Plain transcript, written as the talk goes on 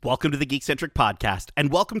Welcome to the Geekcentric Podcast,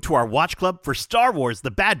 and welcome to our watch club for Star Wars The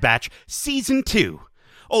Bad Batch Season 2.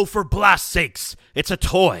 Oh, for blast's sakes, it's a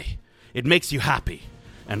toy. It makes you happy.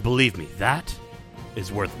 And believe me, that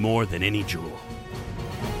is worth more than any jewel.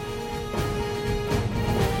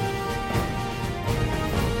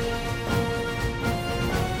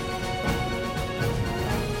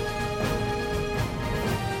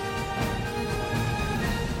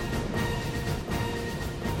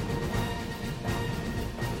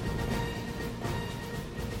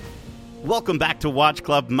 Welcome back to Watch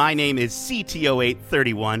Club. My name is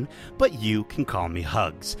CTO831, but you can call me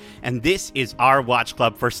Hugs. And this is our Watch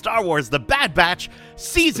Club for Star Wars The Bad Batch,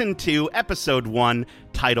 Season 2, Episode 1,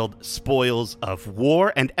 titled Spoils of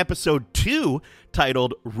War, and Episode 2,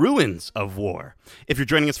 titled Ruins of War. If you're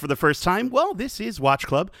joining us for the first time, well, this is Watch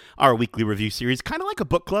Club, our weekly review series, kind of like a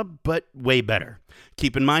book club, but way better.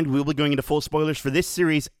 Keep in mind, we'll be going into full spoilers for this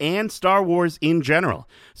series and Star Wars in general.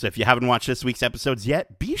 So if you haven't watched this week's episodes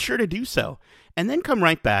yet, be sure to do so. And then come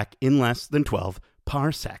right back in less than 12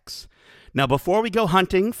 parsecs. Now, before we go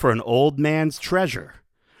hunting for an old man's treasure,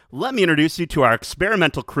 let me introduce you to our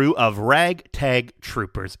experimental crew of ragtag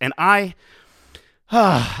troopers. And I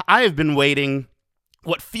have been waiting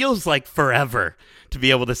what feels like forever to be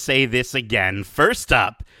able to say this again. First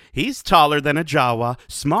up, he's taller than a Jawa,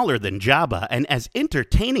 smaller than Jabba, and as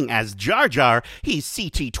entertaining as Jar Jar. He's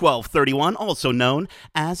CT1231, also known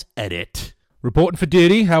as Edit. Reporting for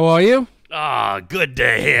duty, how are you? Good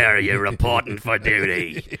to hear you reporting for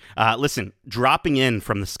duty. Listen, dropping in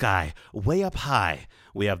from the sky, way up high,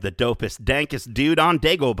 we have the dopest, dankest dude on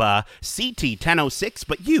Dagobah, CT1006,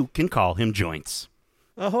 but you can call him Joints.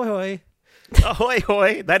 Ahoy hoy. Ahoy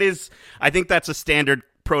hoy. I think that's a standard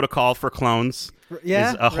protocol for clones. Yeah,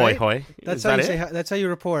 is ahoy right? hoy. That's how you say. That's how you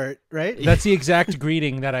report, right? That's the exact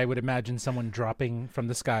greeting that I would imagine someone dropping from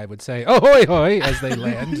the sky would say, "Ahoy hoy," as they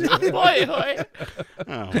land. Ahoy hoy.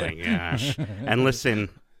 Oh my gosh. And listen,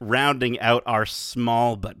 rounding out our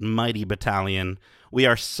small but mighty battalion, we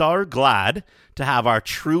are so glad to have our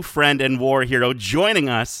true friend and war hero joining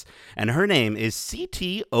us, and her name is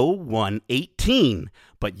CT0118,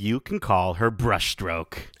 but you can call her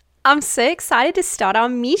Brushstroke. I'm so excited to start our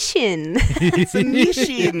mission. It's a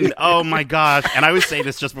mission. Oh my gosh. And I was saying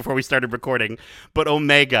this just before we started recording, but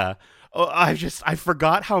Omega, I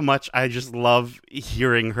forgot how much I just love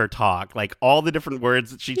hearing her talk. Like all the different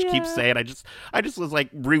words that she keeps saying. I just was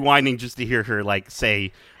like rewinding just to hear her like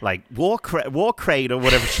say like war crate or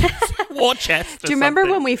whatever she said. War chest. Do you remember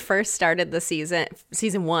when we first started the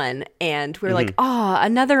season 1, and we were like,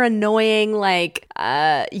 another annoying like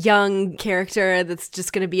young character that's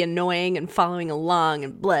just going to be annoying and following along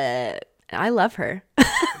and blah. I love her.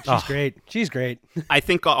 She's great. She's great. I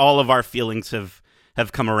think all of our feelings have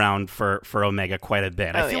come around for Omega quite a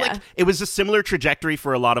bit. I feel like it was a similar trajectory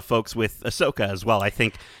for a lot of folks with Ahsoka as well. I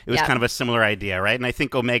think it was kind of a similar idea, right? And I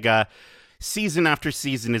think Omega, season after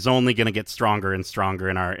season, is only going to get stronger and stronger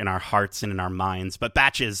in our hearts and in our minds. But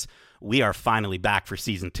Batches, we are finally back for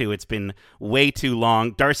Season 2. It's been way too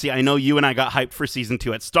long. Darcy, I know you and I got hyped for Season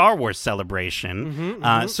 2 at Star Wars Celebration.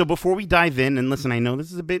 So before we dive in, and listen, I know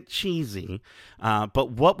this is a bit cheesy, but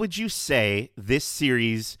what would you say this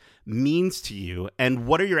series means to you, and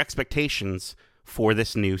what are your expectations for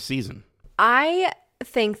this new season? I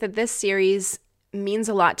think that this series means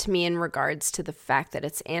a lot to me in regards to the fact that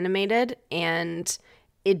it's animated and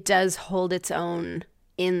it does hold its own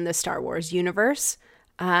in the Star Wars universe.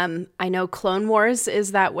 I know Clone Wars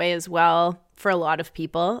is that way as well for a lot of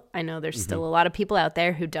people. I know there's still a lot of people out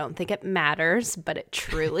there who don't think it matters, but it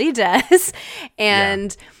truly does.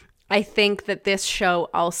 And I think that this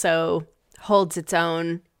show also holds its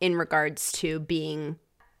own in regards to being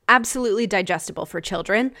absolutely digestible for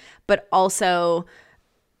children, but also,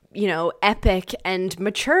 you know, epic and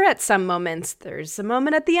mature at some moments. There's a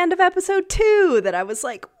moment at the end of episode 2 that I was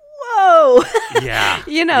like, whoa. Yeah.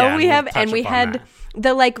 You know, yeah, we had that.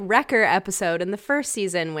 the like Wrecker episode in the first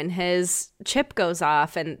season when his chip goes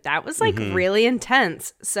off, and that was like really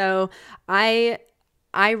intense. So I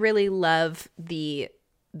really love the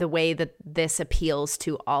way that this appeals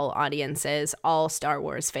to all audiences, all Star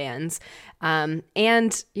Wars fans.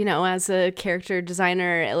 And, you know, as a character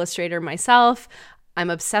designer, illustrator myself, I'm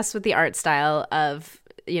obsessed with the art style of,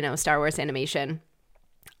 you know, Star Wars animation.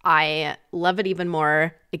 I love it even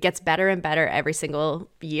more. It gets better and better every single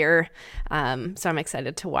year. So I'm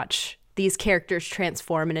excited to watch these characters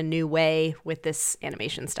transform in a new way with this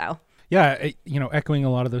animation style. Yeah, you know, echoing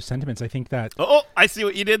a lot of those sentiments. I think that... Oh, I see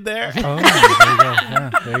what you did there. Oh, there you go. Yeah,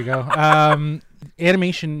 there you go.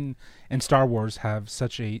 Animation and Star Wars have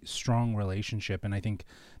such a strong relationship. And I think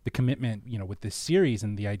the commitment, with this series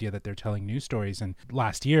and the idea that they're telling new stories. And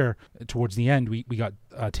last year, towards the end, we got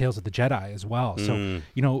Tales of the Jedi as well. So,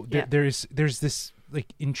 there's this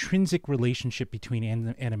like intrinsic relationship between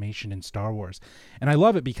animation and Star Wars, and I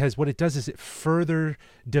love it because what it does is it further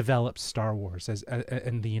develops Star Wars as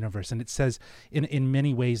in the universe, and it says in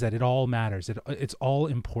many ways that it all matters. It's all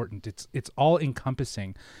important. It's all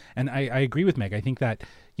encompassing, and I agree with Meg. I think that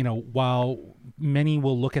while many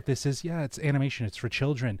will look at this as it's animation, it's for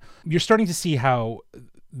children, you're starting to see how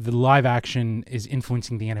the live action is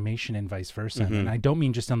influencing the animation and vice versa. And I don't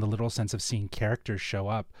mean just on the literal sense of seeing characters show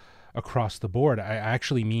up across the board. I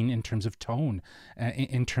actually mean in terms of tone,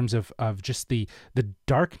 in terms of just the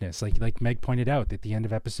darkness, like Meg pointed out at the end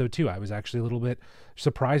of episode 2. I was actually a little bit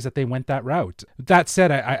surprised that they went that route. That said,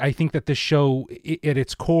 I think that this show at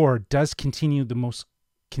its core does continue the most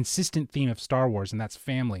consistent theme of Star Wars, and that's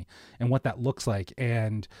family and what that looks like.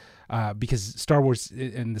 And because Star Wars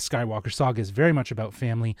and the Skywalker saga is very much about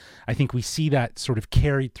family, I think we see that sort of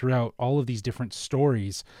carried throughout all of these different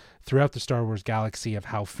stories throughout the Star Wars galaxy of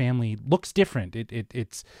how family looks different.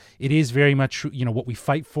 It is very much what we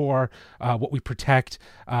fight for, what we protect,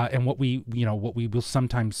 and what we will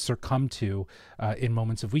sometimes succumb to in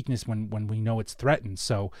moments of weakness when we know it's threatened.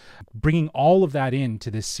 So bringing all of that into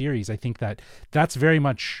this series, I think that's very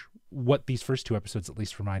much what these first 2 episodes at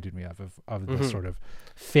least reminded me of the sort of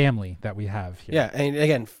family that we have here. Yeah, and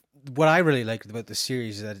again, what I really liked about the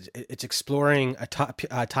series is that it's exploring a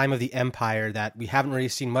time of the Empire that we haven't really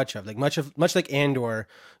seen much of. Much like Andor,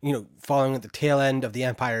 following at the tail end of the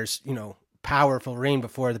Empire's, powerful reign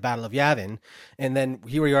before the Battle of Yavin. And then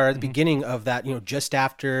here we are at the beginning of that, just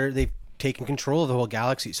after they've taken control of the whole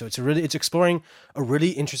galaxy. So it's exploring a really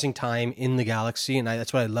interesting time in the galaxy, and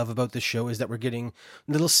that's what I love about this show, is that we're getting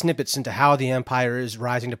little snippets into how the Empire is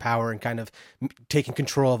rising to power and kind of taking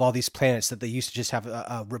control of all these planets that they used to just have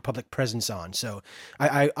a Republic presence on. So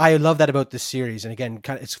I love that about this series, and again,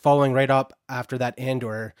 it's following right up after that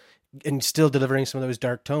Andor, and still delivering some of those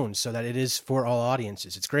dark tones so that it is for all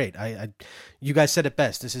audiences. It's great. You guys said it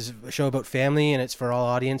best. This is a show about family, and it's for all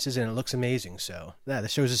audiences, and it looks amazing. So the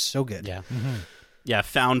show is so good. Yeah. Yeah,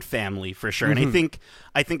 found family for sure. And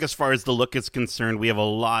I think as far as the look is concerned, we have a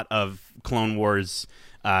lot of Clone Wars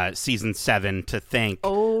season 7 to thank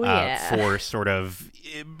for sort of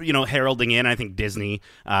heralding in. I think Disney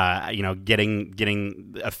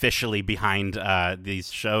getting officially behind these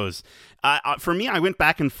shows. For me, I went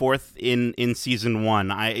back and forth in season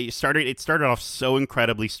 1. It started off so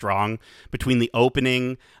incredibly strong between the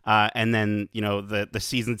opening and then the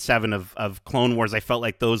season 7 of Clone Wars. I felt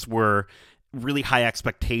like those were really high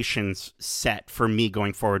expectations set for me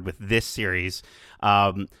going forward with this series.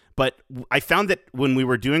 But I found that when we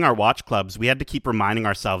were doing our watch clubs, we had to keep reminding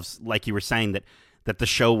ourselves, like you were saying, that the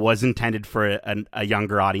show was intended for a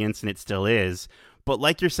younger audience, and it still is. But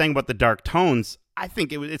like you're saying about the dark tones, I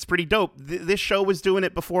think it's pretty dope. This show was doing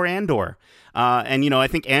it before Andor. And, I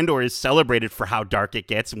think Andor is celebrated for how dark it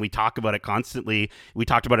gets, and we talk about it constantly. We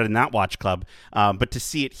talked about it in that watch club. But to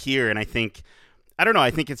see it here, and I think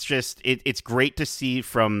it's just, it's great to see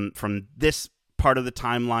from this part of the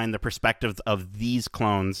timeline, the perspective of these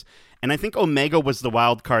clones. And I think Omega was the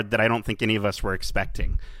wild card that I don't think any of us were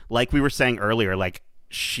expecting. Like we were saying earlier, like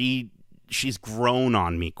she's grown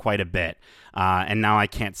on me quite a bit. And now I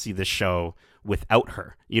can't see the show without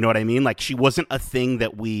her. You know what I mean? Like, she wasn't a thing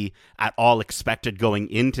that we at all expected going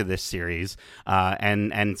into this series.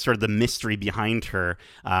 And sort of the mystery behind her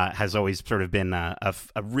has always sort of been a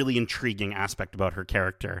really intriguing aspect about her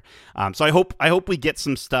character. So I hope we get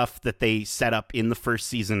some stuff that they set up in the first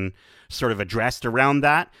season sort of addressed around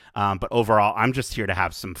that. But overall, I'm just here to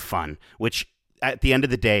have some fun, which at the end of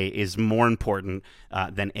the day is more important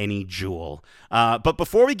than any jewel. But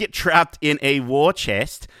before we get trapped in a war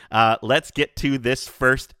chest, let's get to this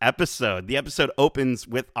first episode. The episode opens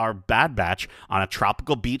with our Bad Batch on a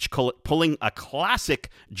tropical beach pulling a classic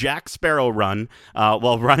Jack Sparrow run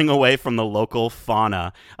while running away from the local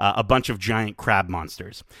fauna, a bunch of giant crab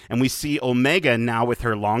monsters. And we see Omega now with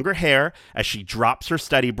her longer hair as she drops her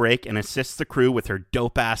study break and assists the crew with her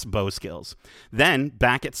dope-ass bow skills. Then,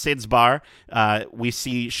 back at Sid's bar, we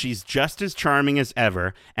see she's just as charming as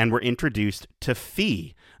ever, and we're introduced to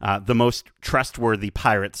Phee, the most trustworthy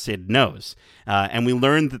pirate Sid knows. And we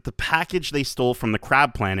learn that the package they stole from the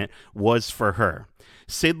Crab Planet was for her.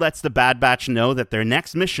 Sid lets the Bad Batch know that their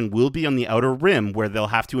next mission will be on the Outer Rim, where they'll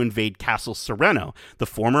have to invade Castle Sereno, the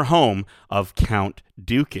former home of Count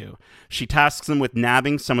Dooku. She tasks them with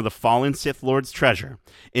nabbing some of the fallen Sith Lord's treasure.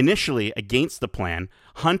 Initially against the plan,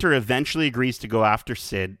 Hunter eventually agrees to go after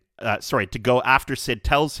Sid after Sid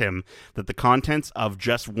tells him that the contents of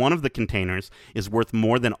just one of the containers is worth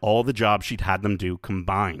more than all the jobs she'd had them do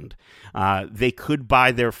combined. They could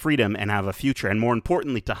buy their freedom and have a future. And more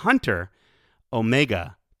importantly to Hunter,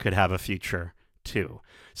 Omega could have a future too.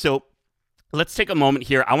 So let's take a moment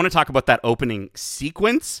here. I want to talk about that opening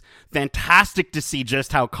sequence. Fantastic to see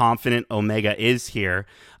just how confident Omega is here.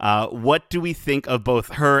 What do we think of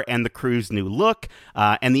both her and the crew's new look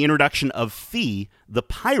and the introduction of Fee, the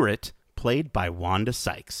pirate, played by Wanda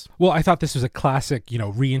Sykes? Well, I thought this was a classic,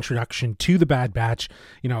 reintroduction to the Bad Batch.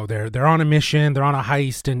 They're on a mission, they're on a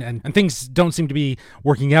heist, and things don't seem to be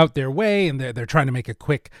working out their way, and they're trying to make a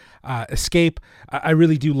quick escape. I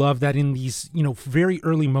really do love that in these, very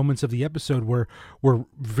early moments of the episode we're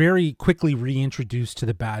very quickly reintroduced to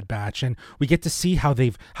the Bad Batch, and we get to see how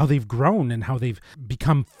they've grown and how they've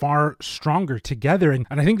become far stronger together. And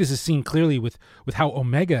I think this is seen clearly with how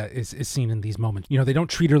Omega is seen in these moments. They don't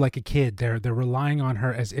treat her like a kid. They're relying on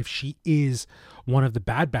her as if she is one of the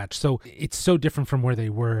Bad Batch. So it's so different from where they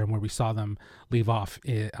were and where we saw them leave off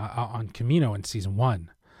on Kamino in season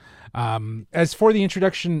 1. As for the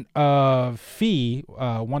introduction of Fee,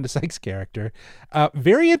 Wanda Sykes' character,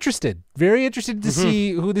 very interested to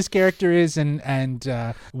see who this character is and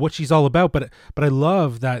what she's all about. But I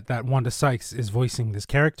love that Wanda Sykes is voicing this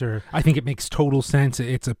character. I think it makes total sense.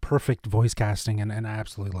 It's a perfect voice casting, and I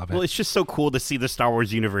absolutely love it. Well, it's just so cool to see the Star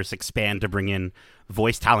Wars universe expand to bring in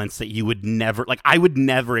voice talents that you would never, I would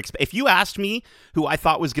never expect. If you asked me who I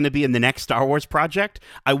thought was going to be in the next Star Wars project,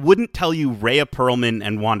 I wouldn't tell you Rhea Perlman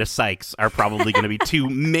and Wanda Sykes are probably going to be two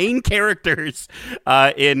main characters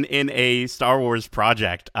in a Star Wars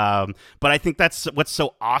project. But I think that's what's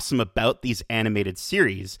so awesome about these animated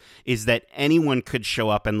series is that anyone could show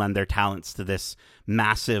up and lend their talents to this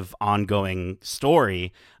massive ongoing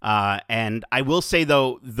story. And I will say,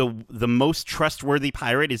 though, the most trustworthy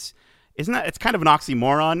pirate isn't that? It's kind of an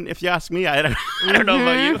oxymoron, if you ask me. I don't know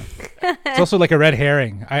about you. It's also like a red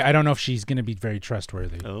herring. I don't know if she's going to be very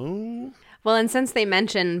trustworthy. Oh. Well, and since they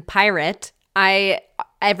mention pirate,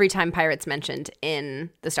 every time pirate's mentioned in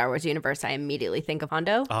the Star Wars universe, I immediately think of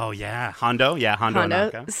Hondo. Oh, yeah. Hondo. Yeah, Hondo.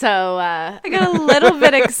 Ohnaka. So I got a little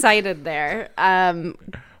bit excited there,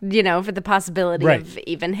 for the possibility of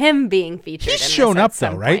even him being featured. He's shown up,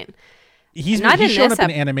 though, right? Point. He's shown up in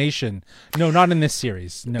animation. No, not in this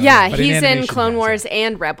series. No, he's in Clone Wars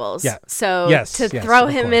and Rebels. Yeah. So to throw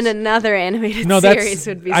him in another animated series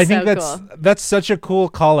would be cool. That's such a cool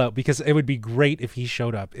call out because it would be great if he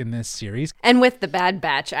showed up in this series. And with the Bad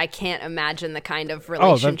Batch, I can't imagine the kind of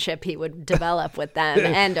relationship he would develop with them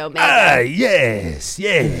and Omega. Yes.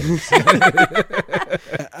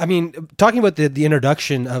 I mean, talking about the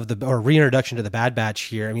introduction of reintroduction to the Bad Batch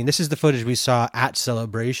here, I mean, this is the footage we saw at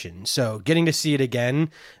Celebration. So getting to see it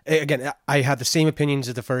again, I had the same opinions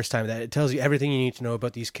as the first time, that it tells you everything you need to know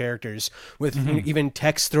about these characters with even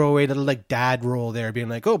Tech's throwaway little dad role there being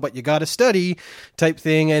like, oh, but you got to study type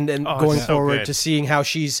thing. And going forward to seeing how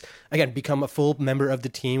she's, again, become a full member of the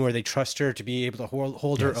team where they trust her to be able to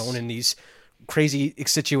hold her own in these crazy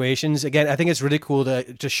situations. Again, I think it's really cool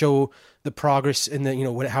to show the progress in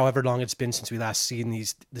the however long it's been since we last seen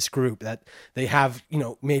this group, that they have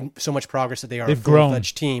made so much progress that they are a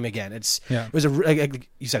full-fledged team again. It was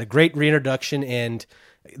you said a great reintroduction, and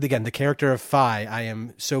again the character of Fi I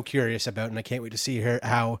am so curious about, and I can't wait to see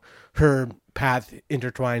how her path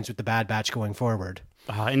intertwines with the Bad Batch going forward.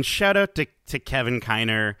 And shout out to Kevin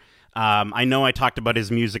Kiner. I know I talked about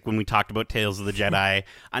his music when we talked about Tales of the Jedi.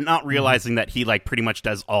 I'm not realizing that he pretty much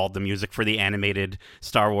does all the music for the animated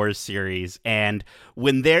Star Wars series. And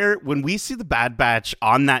when we see the Bad Batch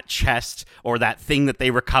on that chest or that thing that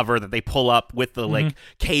they recover that they pull up with the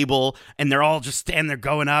cable, and they're all just standing there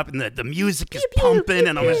going up, and the music is pumping,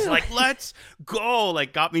 and I'm just like, let's go!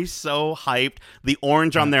 Got me so hyped. The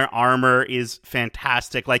orange on their armor is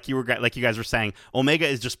fantastic. Like you guys were saying, Omega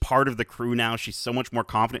is just part of the crew now. She's so much more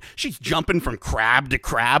confident. She's jumping from crab to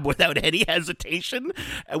crab without any hesitation.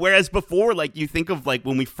 Whereas before, you think of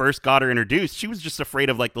when we first got her introduced, she was just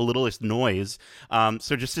afraid of the littlest noise.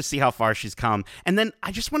 So just to see how far she's come. And then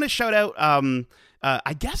I just want to shout out,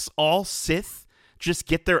 I guess all Sith just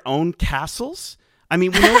get their own castles. I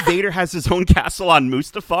mean, we know Vader has his own castle on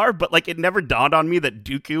Mustafar, but it never dawned on me that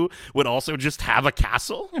Dooku would also just have a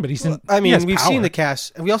castle. Yeah, but we've seen the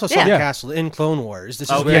castle. We also saw the castle in Clone Wars. This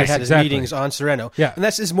is where he had his meetings on Sereno. Yeah. And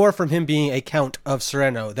this is more from him being a Count of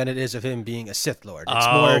Sereno than it is of him being a Sith Lord. It's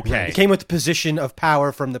more, it came with the position of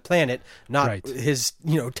power from the planet, not his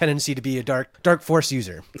tendency to be a dark Force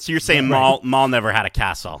user. So you're saying Maul never had a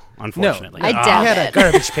castle, unfortunately. No, I doubt he had a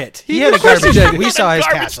garbage pit. He had a garbage pit. We saw his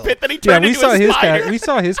castle. Pit that he turned into a spider. Right, we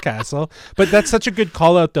saw his castle, but that's such a good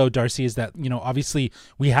call out, though, Darcy. Is that obviously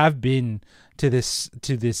we have been to this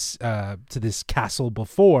castle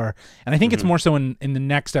before, and I think it's more so in the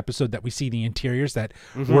next episode that we see the interiors that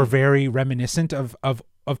were very reminiscent of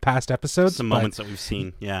past episodes. Some moments that we've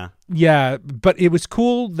seen, yeah, but it was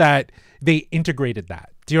cool that they integrated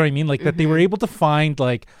that. Do you know what I mean? Like that they were able to find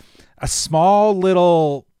like a small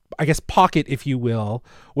little, I guess, pocket, if you will,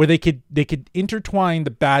 where they could intertwine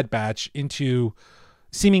the Bad Batch into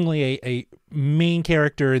seemingly a main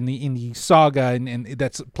character in the saga, and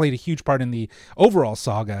that's played a huge part in the overall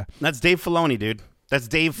saga. That's Dave Filoni, dude. That's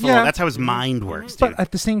Dave Filoni. Yeah. That's how his mind works, dude. But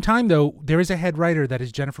at the same time, though, there is a head writer that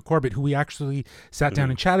is Jennifer Corbett, who we actually sat down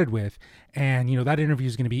and chatted with, and that interview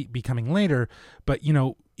is going to be coming later. But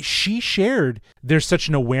she shared there's such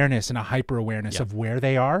an awareness and a hyper awareness of where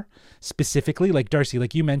they are specifically. Like Darcy,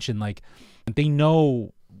 like you mentioned, like they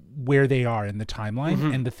know where they are in the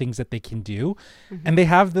timeline and the things that they can do, and they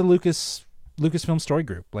have the Lucasfilm Story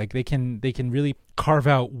Group. Like they can really carve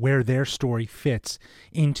out where their story fits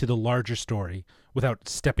into the larger story without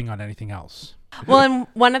stepping on anything else. Well, and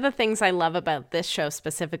one of the things I love about this show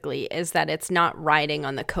specifically is that it's not riding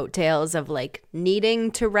on the coattails of like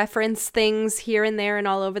needing to reference things here and there and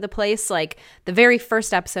all over the place. Like the very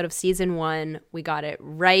first episode of season 1, we got it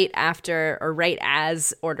right after or right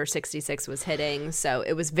as Order 66 was hitting. So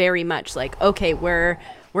it was very much like, okay, we're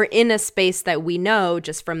in a space that we know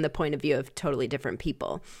just from the point of view of totally different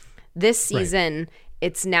people. This season,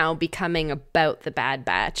 it's now becoming about the Bad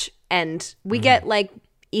Batch, and we get like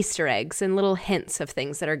Easter eggs and little hints of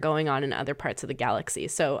things that are going on in other parts of the galaxy.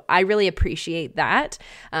 So I really appreciate that.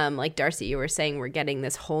 Like Darcy, you were saying, we're getting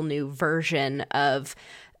this whole new version of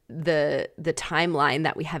the timeline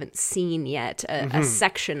that we haven't seen yet, a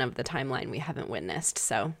section of the timeline we haven't witnessed.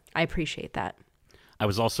 So I appreciate that. I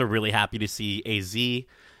was also really happy to see AZ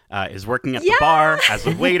is working at the bar as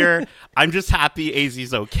a waiter. I'm just happy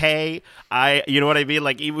AZ's okay. You know what I mean?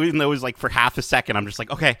 Like, even though it was like for half a second, I'm just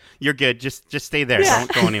like, okay, you're good. Just stay there.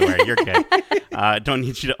 Don't go anywhere. You're good. Don't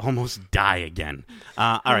need you to almost die again.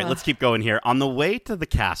 All right, let's keep going here. On the way to the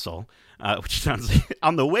castle, which sounds like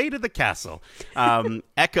on the way to the castle,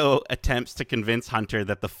 Echo attempts to convince Hunter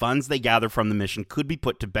that the funds they gather from the mission could be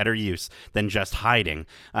put to better use than just hiding.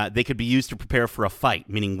 They could be used to prepare for a fight,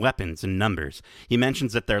 meaning weapons and numbers. He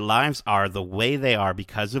mentions that their lives are the way they are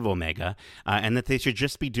because of Omega, and that they should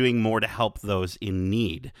just be doing more to help those in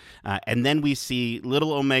need. And then we see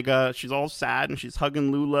little Omega. She's all sad and she's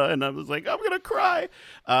hugging Lula, and I was like, I'm going to cry.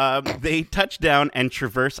 They touch down and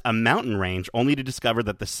traverse a mountain range, only to discover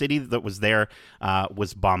that the city that was there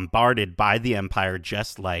was bombarded by the Empire,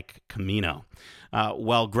 just like Kamino.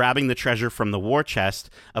 While grabbing the treasure from the war chest,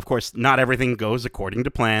 of course, not everything goes according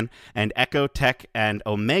to plan, and Echo, Tech, and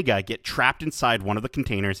Omega get trapped inside one of the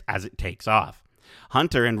containers as it takes off.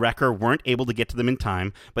 Hunter and Wrecker weren't able to get to them in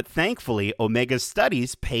time, but thankfully, Omega's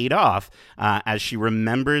studies paid off as she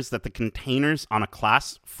remembers that the containers on a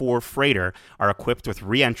Class 4 freighter are equipped with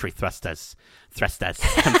re-entry thrusters. I'm saying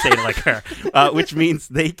it like her, which means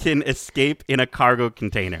they can escape in a cargo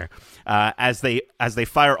container. As they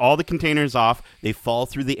fire all the containers off, they fall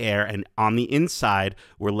through the air, and on the inside,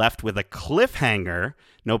 we're left with a cliffhanger,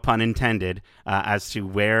 no pun intended, as to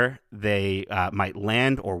where they might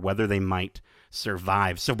land or whether they might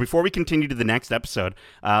survive. So before we continue to the next episode,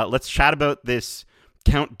 let's chat about this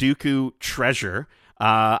Count Dooku treasure.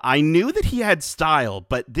 I knew that he had style,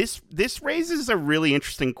 but this raises a really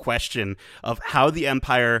interesting question of how the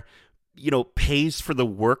Empire, pays for the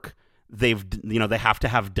work they have to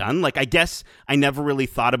have done. Like, I guess I never really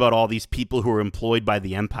thought about all these people who are employed by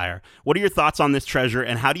the Empire. What are your thoughts on this treasure,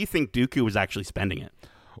 and how do you think Dooku was actually spending it?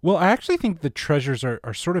 Well, I actually think the treasures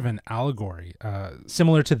are sort of an allegory,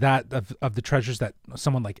 similar to that of the treasures that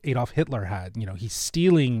someone like Adolf Hitler had. He's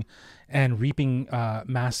stealing and reaping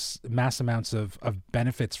mass amounts of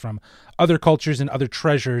benefits from other cultures and other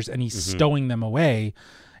treasures, and he's stowing them away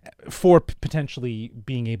for potentially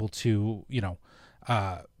being able to,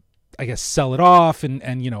 I guess, sell it off and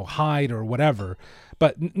hide or whatever.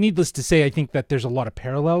 But needless to say, I think that there's a lot of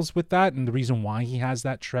parallels with that, and the reason why he has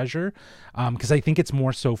that treasure, because I think it's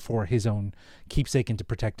more so for his own keepsake and to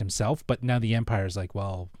protect himself. But now the Empire is like,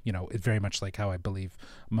 well, it's very much like how I believe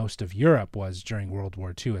most of Europe was during World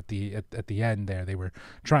War II. At the end there, they were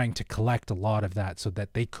trying to collect a lot of that so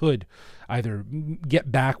that they could either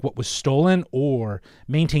get back what was stolen or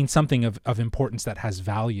maintain something of importance that has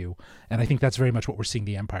value. And I think that's very much what we're seeing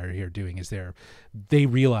the Empire here doing, is they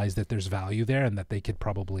realize that there's value there and that they could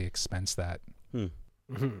probably expense that.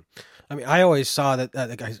 I mean, I always saw that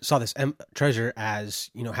like I saw this treasure as,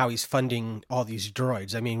 you know, how he's funding all these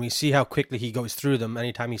droids. I mean, we see how quickly he goes through them.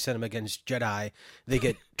 Anytime he sent them against Jedi, they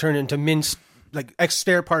get turned into minced, like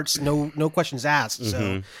spare parts, no questions asked.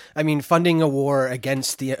 So, I mean, funding a war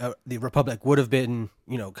against the Republic would have been,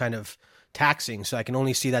 you know, kind of taxing. So I can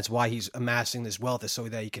only see that's why he's amassing this wealth, is so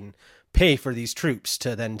that he can pay for these troops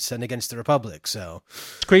to then send against the Republic. So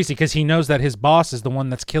It's crazy because he knows that his boss is the one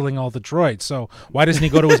that's killing all the droids. So why doesn't he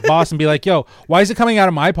go to his boss and be like, "Yo, why is it coming out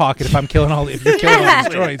of my pocket if you're killing all these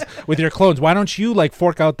droids with your clones? Why don't you like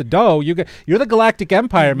fork out the dough? You're the Galactic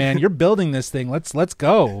Empire, man. You're building this thing. Let's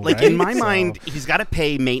go." Like right? in my mind, he's got to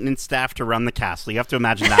pay maintenance staff to run the castle. You have to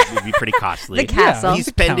imagine that would be pretty costly. The castle. He's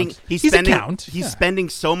spending. Count. He's He's a spending. count. He's Yeah. spending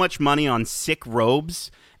so much money on sick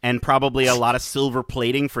robes and probably a lot of silver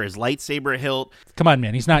plating for his lightsaber hilt. Come on,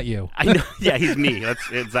 man. He's not you. I know. Yeah, he's me. That's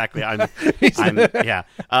exactly. I'm yeah.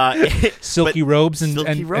 Silky but robes and, silky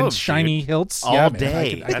and robes, shiny dude. hilts All Yeah, man,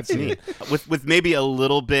 day. I could That's see me. it. With maybe a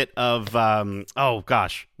little bit of oh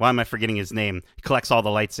gosh, why am I forgetting his name? He collects all the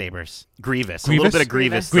lightsabers. Grievous. A little Grievous? bit of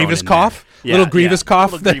Grievous. thrown Grievous in cough, there. little Grievous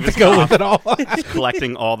cough Little that Grievous to go cough. with it all.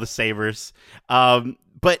 Collecting all the sabers.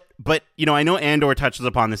 But you know, I know Andor touches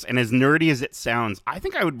upon this, and as nerdy as it sounds, I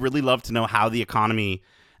think I would really love to know how the economy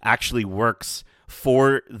actually works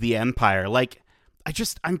for the Empire. Like,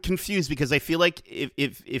 I'm confused because I feel like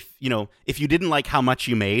if you didn't like how much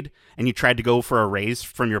you made and you tried to go for a raise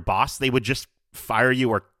from your boss, they would just fire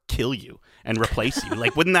you or kill you and replace you.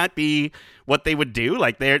 Like, wouldn't that be what they would do?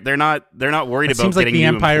 Like, they're not worried It about seems like getting the new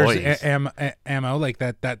Empire's employees. ammo, like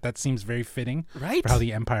that seems very fitting, Right. For how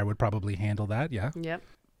the Empire would probably handle that. Yeah. Yep.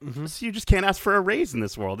 So you just can't ask for a raise in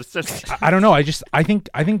this world. It's just I don't know. I think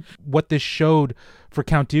what this showed for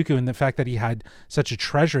Count Dooku and the fact that he had such a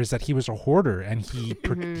treasure is that he was a hoarder and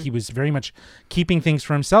he was very much keeping things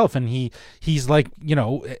for himself, and he's like, you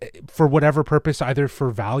know, for whatever purpose, either for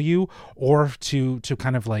value or to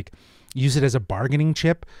kind of like use it as a bargaining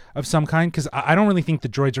chip of some kind, because I don't really think the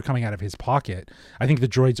droids are coming out of his pocket. I think the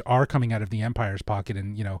droids are coming out of the Empire's pocket,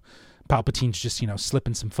 and, you know, Palpatine's just, you know,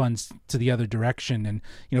 slipping some funds to the other direction and,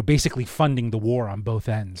 you know, basically funding the war on both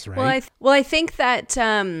ends, right? Well, I think that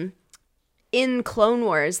in Clone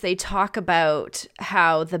Wars, they talk about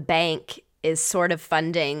how the bank is sort of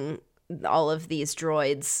funding all of these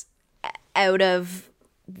droids out of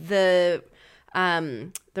the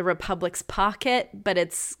Republic's pocket, but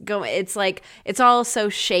it's like it's all so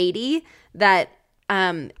shady that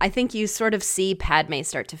I think you sort of see Padme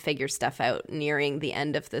start to figure stuff out nearing the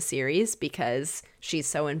end of the series because she's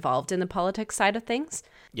so involved in the politics side of things.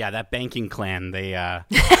 yeah, that banking clan. They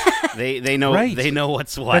they know Right. they know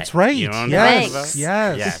what's what. That's right. You know what I'm Yes. talking about?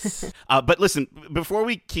 Yes. Yes. But listen, before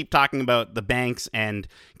we keep talking about the banks and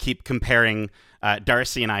keep comparing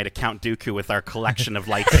Darcy and I to Count Dooku with our collection of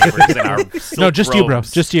lightsabers and our silk No, just you, bro.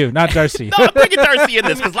 robes. Just you, not Darcy. No, I'm bringing Darcy in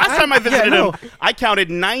this because last time I visited no. him, I counted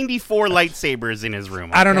 94 lightsabers in his room.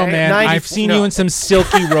 I don't know, Okay. man. 90 I've seen no. you in some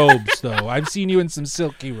silky robes, though. I've seen you in some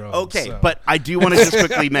silky robes. Okay, so. but I do want to just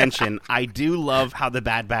quickly mention, I do love how the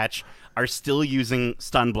Bad Batch are still using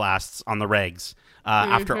stun blasts on the regs.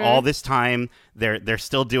 After all this time, they're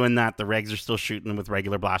still doing that. The regs are still shooting with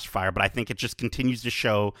regular blast fire, but I think it just continues to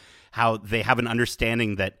show how they have an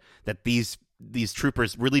understanding that these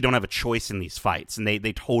troopers really don't have a choice in these fights, and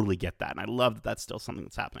they totally get that. And I love that that's still something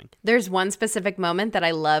that's happening. There's one specific moment that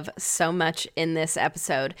I love so much in this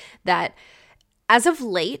episode that as of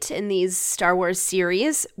late in these Star Wars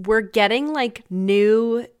series, we're getting like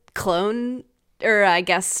new clone or I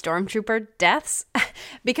guess stormtrooper deaths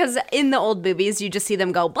because in the old movies you just see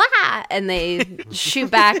them go blah and they shoot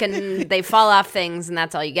back and they fall off things and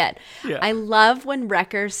that's all you get. Yeah. I love when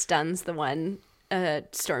Wrecker stuns the one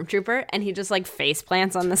stormtrooper and he just like face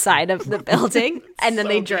plants on the side of the building and then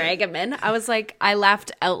they drag him in. I was like, I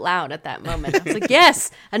laughed out loud at that moment. I was like,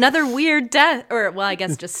 yes, another weird death, or well, I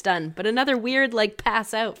guess just stun, but another weird like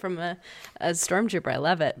pass out from a stormtrooper. I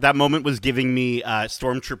love it. That moment was giving me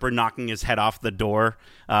Stormtrooper knocking his head off the door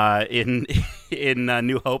in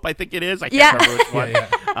New Hope, I think it is. I can't remember which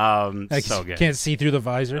one. Like, So good. can't see through the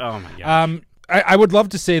visor. Oh my gosh. I would love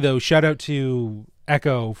to say though, shout out to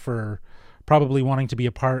Echo for probably wanting to be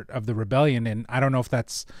a part of the rebellion, and I don't know if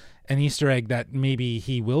that's an Easter egg that maybe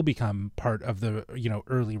he will become part of the, you know,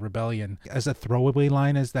 early rebellion. As a throwaway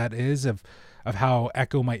line as that is of how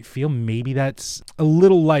Echo might feel, maybe that's a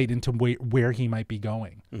little light into where he might be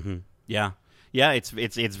going. Yeah, it's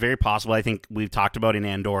very possible. I think we've talked about in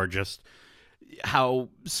Andor just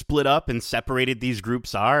split up and separated these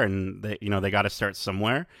groups are, and they got to start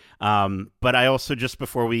somewhere. But I also, just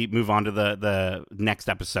before we move on to the next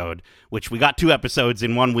episode, which we got 2 episodes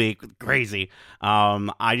in 1 week, crazy.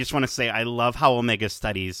 I just want to say I love how Omega's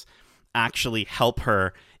studies actually help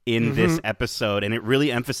her in this episode, and it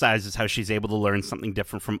really emphasizes how she's able to learn something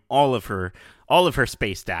different from all of her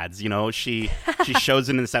space dads. She shows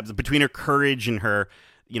it in this episode between her courage and her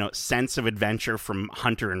sense of adventure from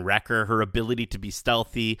Hunter and Wrecker, her ability to be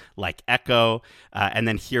stealthy like Echo, and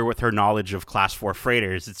then here with her knowledge of Class 4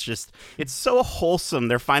 freighters. It's so wholesome.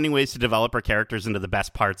 They're finding ways to develop her characters into the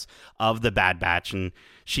best parts of the Bad Batch, and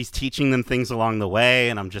she's teaching them things along the way,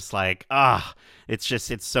 and I'm just like,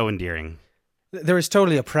 it's so endearing. There was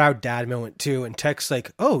totally a proud dad moment too, and Tech's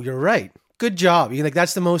like, "Oh, you're right. Good job."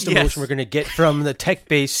 That's the most emotion we're going to get from the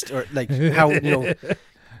tech-based, or like how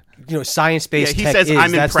science-based he tech says, is.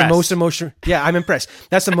 "I'm That's impressed." the most emotion. Yeah, I'm impressed.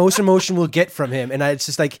 That's the most emotion we'll get from him, and it's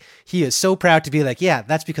just like he is so proud to be like, "Yeah,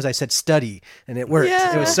 that's because I said study, and it worked."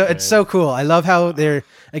 Yeah. It's so cool. I love how they're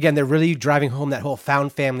really driving home that whole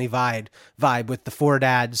found family vibe with the 4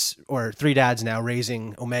 dads or 3 dads now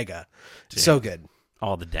raising Omega. So good.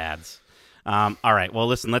 All the dads. All right. Well,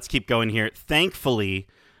 listen, let's keep going here. Thankfully,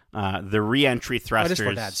 the re-entry thrusters. It is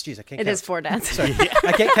 4 dads. Jeez, I can't count. It is 4 dads. Sorry,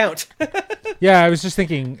 I can't count. Yeah, I was just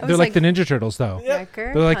thinking they're was like like, the Ninja Turtles, though.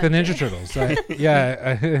 Wrecker, They're like the Hunter. Ninja Turtles.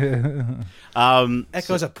 Yeah.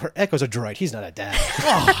 Echo's a droid. He's not a dad.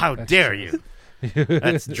 Oh, how dare you?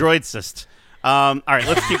 That's droidcist. All right,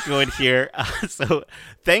 let's keep going here. So,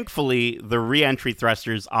 thankfully, the re-entry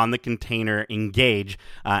thrusters on the container engage,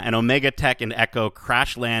 and Omega Tech and Echo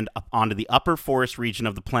crash land up onto the upper forest region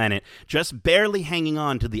of the planet, just barely hanging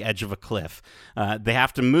on to the edge of a cliff. They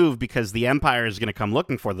have to move because the Empire is going to come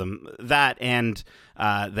looking for them. That, and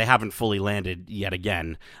they haven't fully landed yet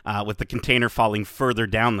again, with the container falling further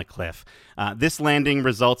down the cliff. This landing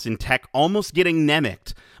results in Tech almost getting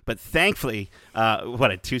Nemik'd. But thankfully,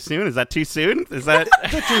 too soon? Is that too soon? Is that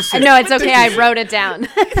too soon? No, it's okay. I wrote it down.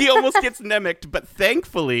 He almost gets Nemik'd, but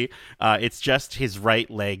thankfully, it's just his right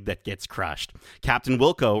leg that gets crushed. Captain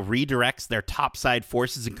Wilco redirects their topside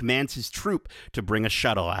forces and commands his troop to bring a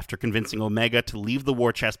shuttle. After convincing Omega to leave the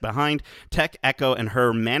war chest behind, Tech, Echo, and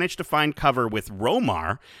her manage to find cover with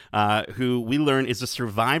Romar, who we learn is a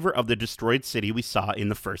survivor of the destroyed city we saw in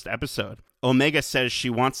the first episode. Omega says she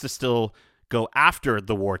wants to still go after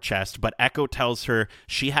the war chest, but Echo tells her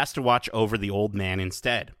she has to watch over the old man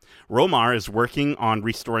instead. Romar is working on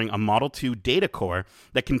restoring a Model 2 data core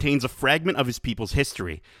that contains a fragment of his people's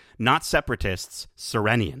history, not separatists,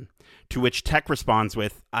 Serenian, to which Tech responds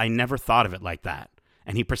with, "I never thought of it like that,"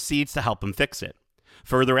 and he proceeds to help him fix it.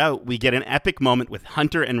 Further out, we get an epic moment with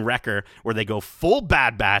Hunter and Wrecker where they go full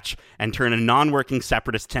Bad Batch and turn a non-working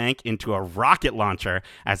separatist tank into a rocket launcher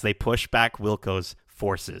as they push back Wilco's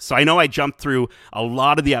forces. So I know I jumped through a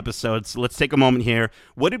lot of the episodes. So let's take a moment here.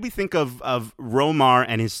 What did we think of Romar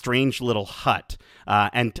and his strange little hut?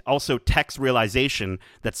 And also Tech's realization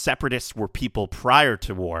that separatists were people prior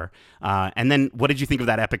to war. And then what did you think of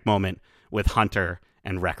that epic moment with Hunter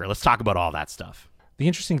and Wrecker? Let's talk about all that stuff. The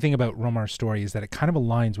interesting thing about Romar's story is that it kind of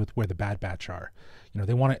aligns with where the Bad Batch are.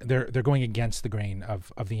 They're going against the grain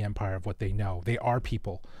of the Empire, of what they know. They are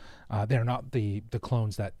people. They're not the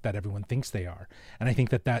clones that everyone thinks they are. And I think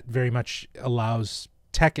that very much allows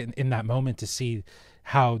Tech in that moment to see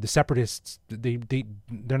how the separatists,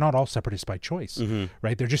 they're not all separatists by choice,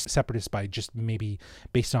 right? They're just separatists by just maybe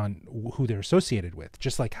based on who they're associated with,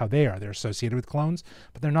 just like how they are. They're associated with clones,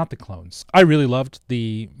 but they're not the clones. I really loved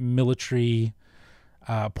the military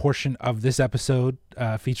portion of this episode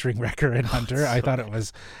featuring Wrecker and Hunter. I thought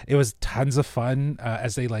it was tons of fun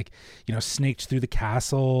as they snaked through the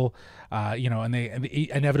castle, and they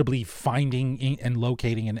inevitably finding and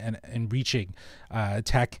locating and reaching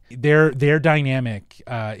Tech. Their dynamic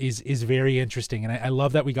is very interesting, and I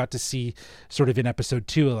love that we got to see sort of in episode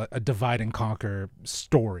 2 a divide and conquer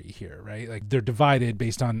story here, right? Like they're divided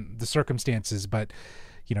based on the circumstances, but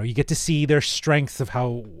you get to see their strength of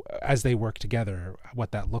how, as they work together,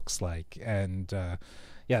 what that looks like. And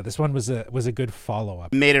this one was a good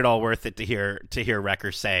follow-up. Made it all worth it to hear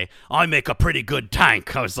Wrecker say, "I make a pretty good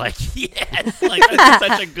tank." I was like, yes, that's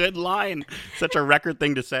such a good line, such a Wrecker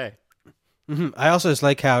thing to say. Mm-hmm. I also just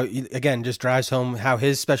like how, again, just drives home how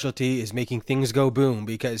his specialty is making things go boom,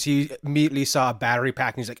 because he immediately saw a battery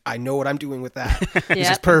pack and he's like, I know what I'm doing with that. This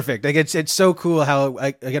is perfect. Like it's so cool how,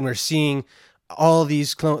 again, we're seeing all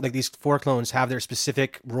these these 4 clones have their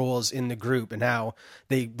specific roles in the group and how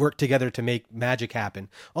they work together to make magic happen.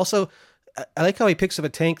 Also, I like how he picks up a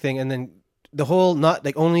tank thing and then the whole not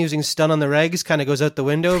only using stun on the regs kind of goes out the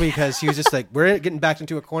window, because he was just like, we're getting backed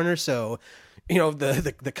into a corner, so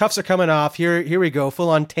the cuffs are coming off. Here we go, full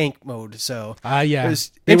on tank mode. So Yeah, it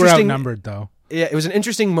was they were interesting. outnumbered though. Yeah, it was an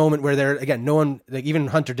interesting moment where there again, no one, like even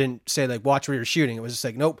Hunter didn't say like watch where you're shooting. It was just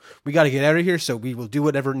like, nope, we got to get out of here. So we will do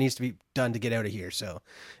whatever needs to be done to get out of here. So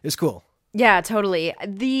it's cool. Yeah, totally.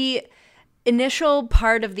 The initial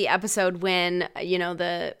part of the episode when,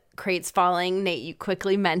 the crate's falling, Nate, you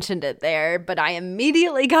quickly mentioned it there, but I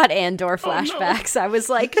immediately got Andor flashbacks. I was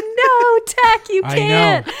like, no, Tech, you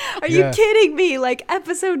can't. Are you kidding me? Like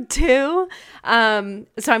episode 2. So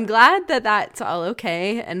I'm glad that that's all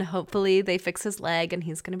okay, and hopefully they fix his leg and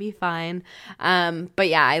he's going to be fine. But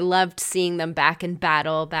yeah, I loved seeing them back in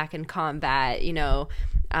battle, back in combat,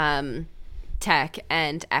 Tech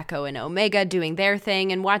and Echo and Omega doing their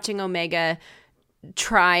thing, and watching Omega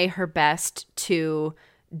try her best to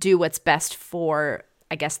do what's best for,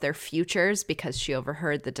 I guess, their futures, because she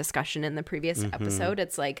overheard the discussion in the previous episode.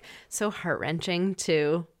 It's like so heart-wrenching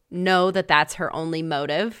to know that that's her only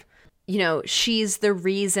motive. She's the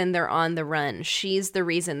reason they're on the run. She's the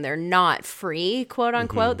reason they're not free, quote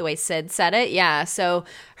unquote, the way Sid said it. Yeah. So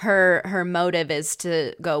her motive is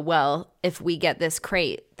to go, well, if we get this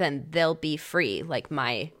crate, then they'll be free. Like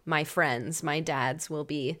my friends, my dads will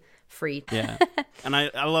be free. Yeah. And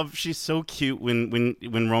I love, she's so cute when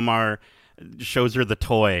Romar shows her the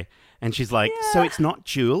toy and she's like, so it's not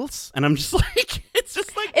Jules? And I'm just like,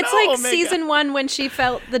 it's like Omega. season 1 when she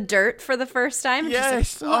felt the dirt for the first time. And Yes.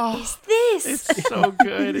 she's like, what is this? It's so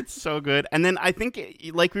good. It's so good. And then I think,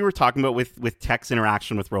 like we were talking about with Tech's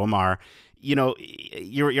interaction with Romar,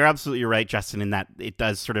 you're absolutely right, Justin, in that it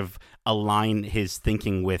does sort of align his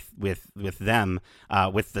thinking with them,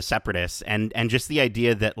 with the Separatists, and just the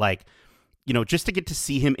idea that, like, just to get to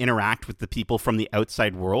see him interact with the people from the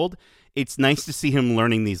outside world, it's nice to see him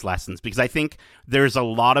learning these lessons, because I think there's a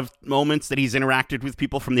lot of moments that he's interacted with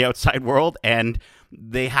people from the outside world and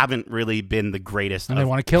they haven't really been the greatest and of they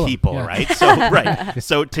want to kill people, him. Yeah. right? So right.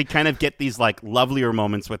 So to kind of get these like lovelier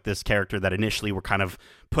moments with this character that initially were kind of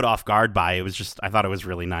put off guard by, I thought it was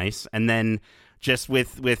really nice. And then just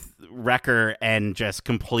with Wrecker and just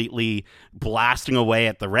completely blasting away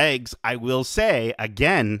at the regs, I will say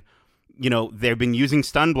again, they've been using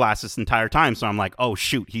stun blasts this entire time. So I'm like, oh,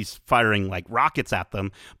 shoot, he's firing like rockets at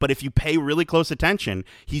them. But if you pay really close attention,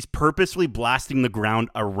 he's purposely blasting the ground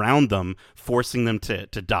around them, forcing them to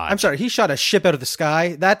die. I'm sorry, he shot a ship out of the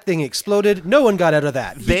sky. That thing exploded. No one got out of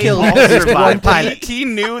that. He They killed all one survived. pilot. He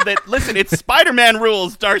knew that, listen, it's Spider-Man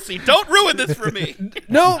rules, Darcy. Don't ruin this for me.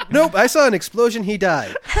 Nope. I saw an explosion. He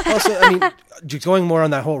died. Also, I mean, going more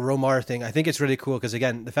on that whole Romar thing, I think it's really cool because,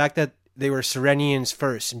 again, the fact that they were Serenians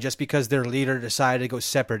first, and just because their leader decided to go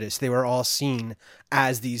separatist, they were all seen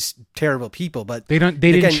as these terrible people. But They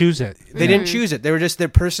didn't choose it. They didn't choose it. They were just, their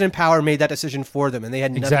person in power made that decision for them, and they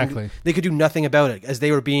had nothing. Exactly. They could do nothing about it, as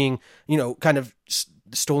they were being, kind of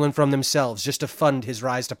stolen from themselves just to fund his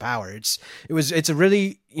rise to power. It's a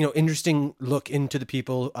really interesting look into the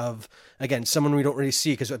people of, again, someone we don't really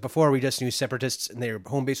see, because before we just knew separatists and their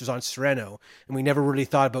home base was on Sereno, and we never really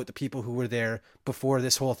thought about the people who were there before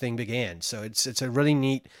this whole thing began. So it's a really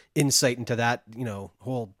neat insight into that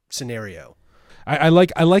whole scenario. I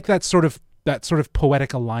like that sort of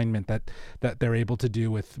poetic alignment that they're able to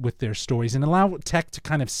do with their stories, and allow Tech to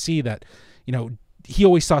kind of see that he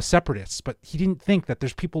always saw separatists, but he didn't think that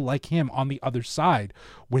there's people like him on the other side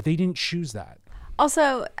where they didn't choose that.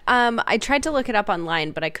 Also, I tried to look it up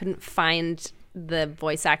online, but I couldn't find the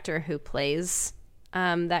voice actor who plays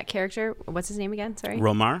that character. What's his name again? Sorry.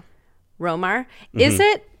 Romar? Mm-hmm. Is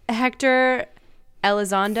it Hector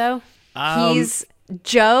Elizondo? He's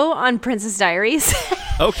Joe on Princess Diaries.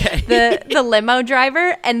 Okay. the limo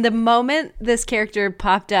driver. And the moment this character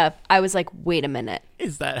popped up, I was like, wait a minute.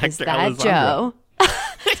 Is that Hector Is that Elizondo? Joe?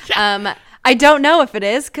 I don't know if it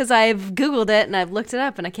is, because I've Googled it and I've looked it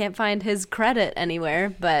up and I can't find his credit anywhere,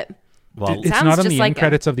 but Well, It's sounds not on just the like end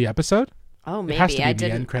credits of the episode? oh, It has to maybe be I the end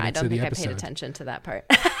didn't. I credits don't of the think I paid episode. attention to that part.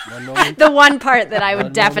 One moment. The one part that I would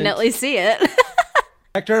One definitely see it.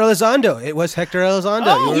 Hector Elizondo. It was Hector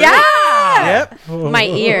Elizondo. You were Yeah. right. Yep. My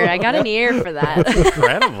ear. I got an ear for that.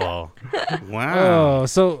 incredible. Wow. Oh,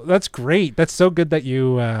 so that's great. That's so good that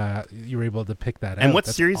you were able to pick that out. And what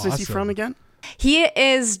That's series is he awesome. from again? He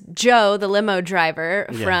is Joe, the limo driver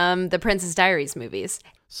Yeah. from the Princess Diaries movies.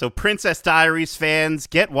 So Princess Diaries fans,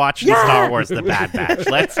 get watching Star Wars The Bad Batch.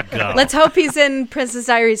 Let's go. Let's hope he's in Princess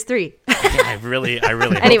Diaries 3. I really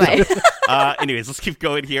hope Anyway. so. Anyways, let's keep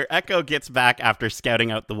going here. Echo gets back after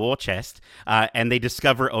scouting out the war chest, and they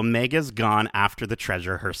discover Omega's gone after the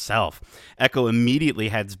treasure herself. Echo immediately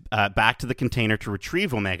heads back to the container to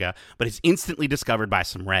retrieve Omega, but is instantly discovered by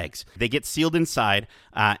some regs. They get sealed inside,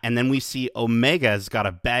 and then we see Omega's got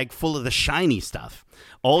a bag full of the shiny stuff.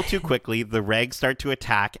 All too quickly, the regs start to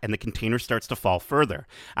attack and the container starts to fall further.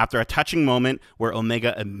 After a touching moment where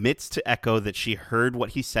Omega admits to Echo that she heard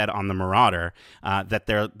what he said on the Marauder, that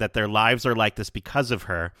their lives are like this because of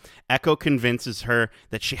her, Echo convinces her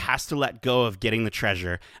that she has to let go of getting the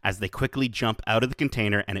treasure as they quickly jump out of the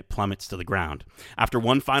container and it plummets to the ground. After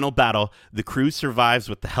one final battle, the crew survives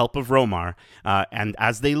with the help of Romar, and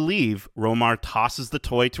as they leave, Romar tosses the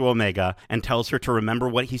toy to Omega and tells her to remember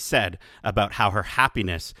what he said about how her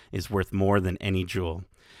happiness is worth more than any jewel.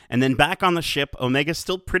 And then back on the ship, Omega's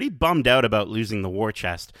still pretty bummed out about losing the war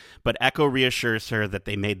chest, but Echo reassures her that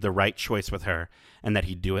they made the right choice with her and that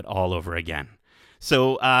he'd do it all over again.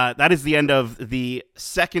 So that is the end of the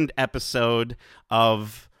second episode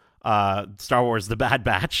of Star Wars The Bad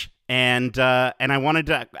Batch. And I wanted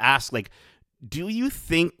to ask, like, do you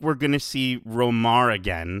think we're going to see Romar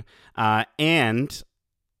again? And,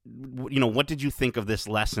 you know, what did you think of this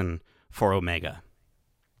lesson for Omega?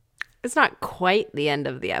 It's not quite the end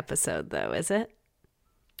of the episode, though, is it?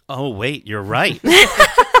 Oh, wait, you're right.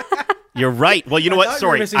 You're right. Well, you know what?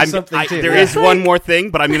 Sorry. There is one more thing,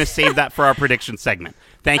 but I'm going to save that for our prediction segment.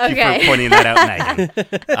 Thank you for pointing that out,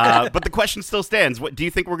 Megan. But the question still stands. What do you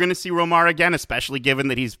think we're going to see Romar again, especially given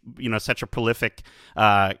that he's, you know, such a prolific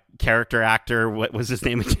character actor? What was his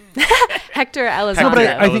name again? Hector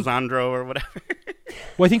Elizondo. Elizondo or whatever.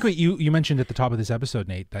 Well, I think what you mentioned at the top of this episode,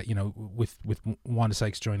 Nate, that, you know, with Wanda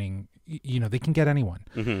Sykes joining, you know, they can get anyone.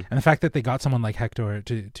 Mm-hmm. And the fact that they got someone like Hector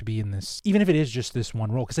to be in this, even if it is just this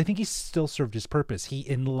one role, because I think he still served his purpose. He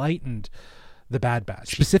enlightened the Bad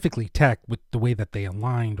Batch, specifically Tech, with the way that they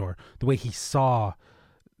aligned or the way he saw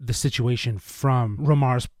the situation from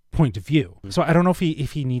Romar's point of view. So I don't know if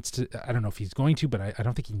he needs to, I don't know if he's going to, but I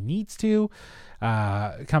don't think he needs to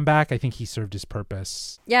come back. I think he served his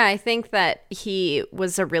purpose. Yeah, I think that he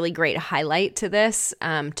was a really great highlight to this,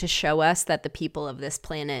 to show us that the people of this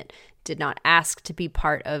planet did not ask to be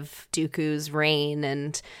part of Dooku's reign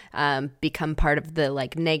and become part of the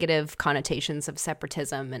like negative connotations of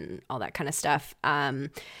separatism and all that kind of stuff.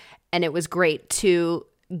 And it was great to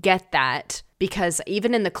get that, because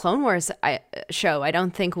even in the Clone Wars show, I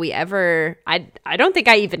don't think we ever, I don't think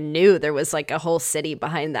I even knew there was like a whole city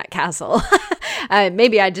behind that castle.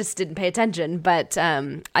 Maybe I just didn't pay attention, but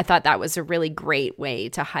I thought that was a really great way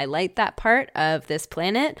to highlight that part of this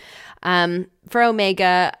planet. For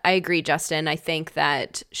Omega, I agree, Justin. I think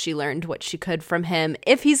that she learned what she could from him.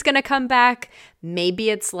 If he's going to come back,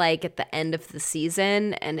 maybe it's like at the end of the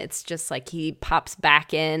season and it's just like he pops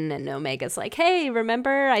back in and Omega's like, hey,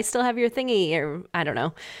 remember, I still have your thingy, or I don't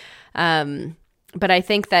know. But I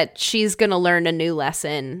think that she's going to learn a new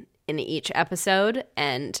lesson in each episode,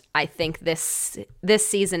 and I think this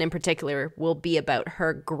season in particular will be about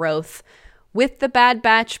her growth with the Bad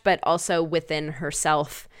Batch, but also within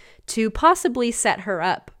herself to possibly set her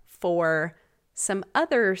up for some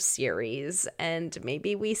other series, and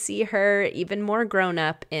maybe we see her even more grown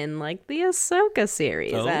up in like the Ahsoka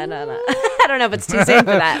series. Oh. I don't know. I don't know if it's too soon for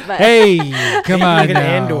that, but Hey, come on Even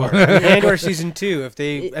now. Andor season 2, if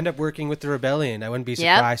they end up working with the Rebellion, I wouldn't be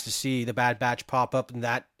surprised to see the Bad Batch pop up in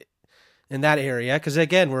that area, because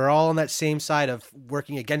again, we're all on that same side of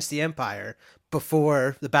working against the Empire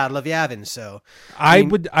before the Battle of Yavin. So I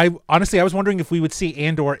honestly, I was wondering if we would see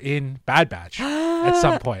Andor in Bad Batch at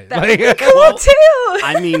some point. Like, cool too.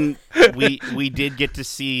 I mean, we did get to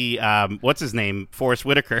see what's his name, Forrest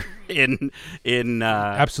Whitaker in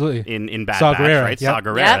absolutely in Bad Saw Batch, Gerrera, right? yep. Saw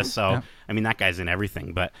Gerrera. Yep. So Yep. I mean, that guy's in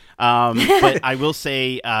everything. But but I will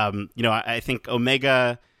say, you know, I think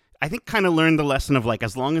Omega, I think, kind of learned the lesson of like,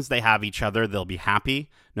 as long as they have each other, they'll be happy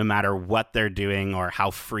no matter what they're doing or how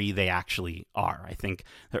free they actually are. I think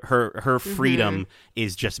her freedom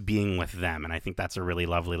is just being with them, and I think that's a really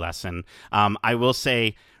lovely lesson. I will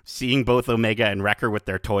say, seeing both Omega and Wrecker with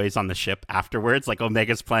their toys on the ship afterwards, like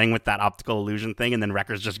Omega's playing with that optical illusion thing, and then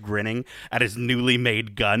Wrecker's just grinning at his newly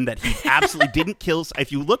made gun that he absolutely didn't kill.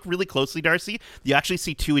 If you look really closely, Darcy, you actually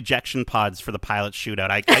see 2 ejection pods for the pilot's shootout.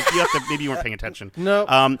 You have to, maybe you weren't paying attention. no,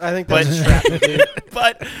 I think that's a strap, dude.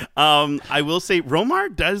 But I will say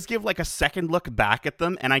Romar does give like a second look back at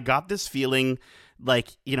them, and I got this feeling Like,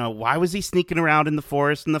 why was he sneaking around in the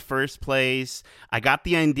forest in the first place? I got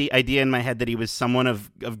the idea in my head that he was someone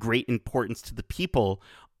of great importance to the people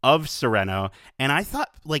of Sereno. And I thought,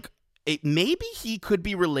 like, maybe he could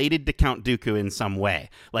be related to Count Dooku in some way,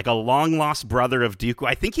 like a long-lost brother of Dooku.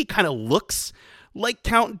 I think he kind of looks like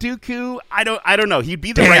Count Dooku. I don't know. He'd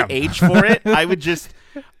be the right age for it.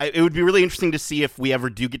 It would be really interesting to see if we ever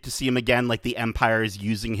do get to see him again, like the Empire is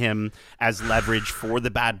using him as leverage for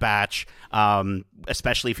the Bad Batch,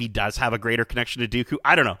 especially if he does have a greater connection to Dooku.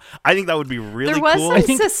 I don't know. I think that would be really cool. There was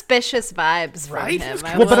some suspicious vibes from him.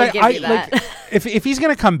 I will give you that. Like, if he's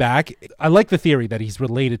going to come back, I like the theory that he's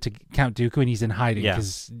related to Count Dooku and he's in hiding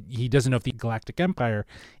because he doesn't know if the Galactic Empire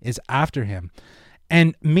is after him.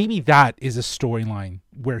 And maybe that is a storyline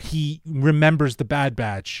where he remembers the Bad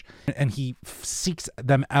Batch and he seeks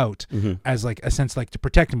them out as like a sense like to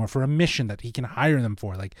protect him or for a mission that he can hire them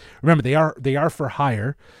for. Like, remember, they are for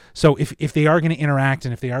hire. So if they are going to interact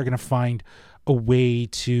and if they are going to find a way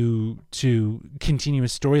to continue a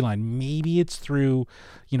storyline, maybe it's through,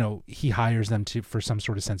 he hires them for some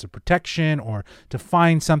sort of sense of protection or to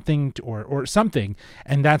find something or something,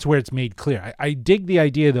 and that's where it's made clear. I dig the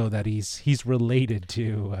idea though that he's related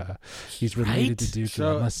to Dooku.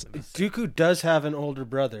 So Dooku does have an older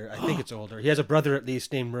brother. I think it's older. He has a brother at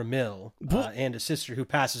least named Ramil, and a sister who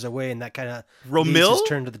passes away, and that kind of leads his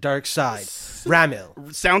turn to the dark side.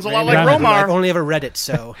 Ramil sounds a lot like Romar. I've only ever read it,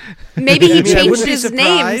 so maybe he changed his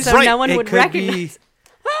name so no one would recognize.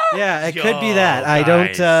 Yeah, it could be that. I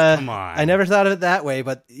don't. Come on. I never thought of it that way,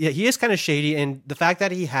 but yeah, he is kind of shady, and the fact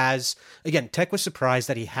that he has, again, Tech was surprised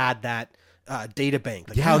that he had that data bank.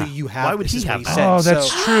 Like, how do you have? Why would he have that? Oh,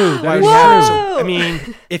 that's true. Why would he have it? So, I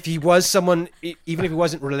mean, if he was someone, even if he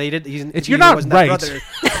wasn't related, you're not right. Brother,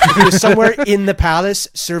 if he was somewhere in the palace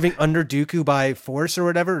serving under Dooku by force or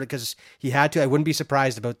whatever, because he had to, I wouldn't be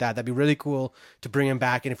surprised about that. That'd be really cool to bring him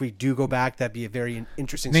back, and if we do go back, that'd be a very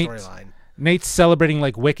interesting storyline. Nate's celebrating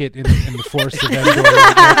like Wicket in the Forest of Endor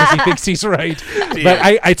because he thinks he's right. Dude, but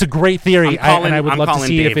it's a great theory, and I would love to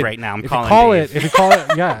see Dave if it right now. If you call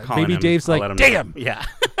it, yeah, maybe Dave's like, damn, yeah.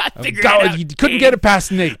 You couldn't get it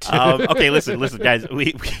past Nate. Okay, listen, guys.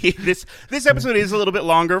 This episode is a little bit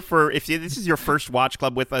longer this is your first watch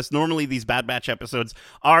club with us. Normally, these Bad Batch episodes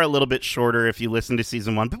are a little bit shorter if you listen to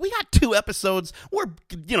season 1, but we got 2 episodes. We're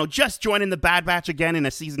just joining the Bad Batch again in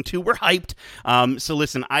a season 2. We're hyped. So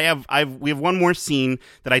listen, we have one more scene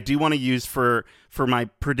that I do want to use for my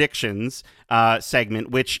predictions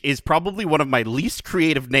segment, which is probably one of my least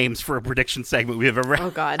creative names for a prediction segment we have ever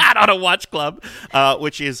had on a watch club,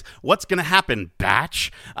 which is what's going to happen,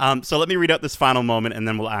 Batch? So let me read out this final moment, and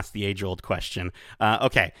then we'll ask the age-old question.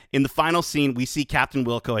 Okay, in the final scene, we see Captain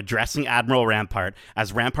Wilco addressing Admiral Rampart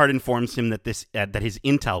as Rampart informs him that that his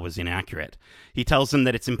intel was inaccurate. He tells him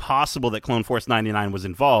that it's impossible that Clone Force 99 was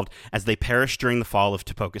involved, as they perished during the fall of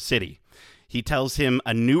Tipoca City. He tells him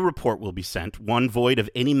a new report will be sent, one void of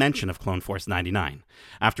any mention of Clone Force 99.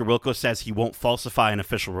 After Wilco says he won't falsify an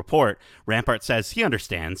official report, Rampart says he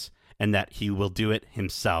understands and that he will do it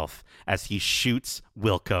himself as he shoots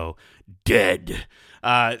Wilco dead.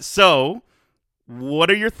 So,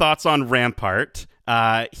 what are your thoughts on Rampart?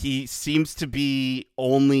 He seems to be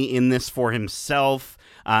only in this for himself.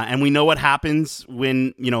 And we know what happens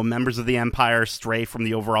when, members of the Empire stray from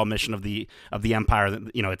the overall mission of the Empire,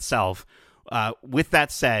 itself. With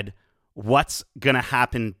that said, what's going to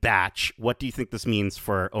happen, Batch? What do you think this means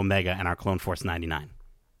for Omega and our Clone Force 99?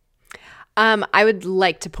 I would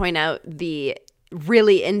like to point out the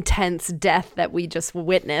really intense death that we just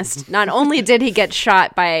witnessed. Not only did he get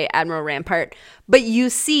shot by Admiral Rampart, but you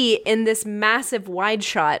see in this massive wide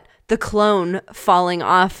shot the clone falling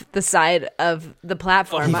off the side of the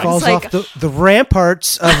platform. He falls off the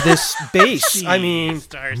ramparts of this base. I mean,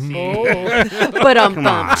 but come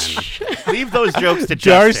on, leave those jokes to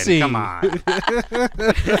Justin. Come on.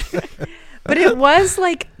 But it was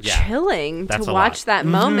chilling to watch that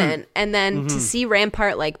moment, and then to see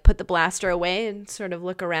Rampart put the blaster away and sort of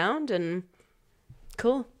look around and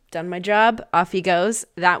cool, done my job, off he goes.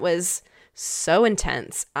 That was so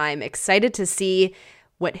intense. I'm excited to see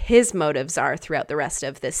what his motives are throughout the rest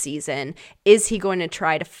of this season. Is he going to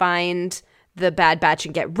try to find the Bad Batch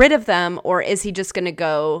and get rid of them, or is he just going to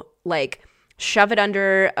go shove it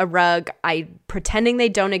under a rug, pretending they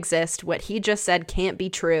don't exist? What he just said can't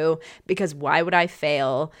be true, because why would I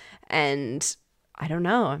fail? And I don't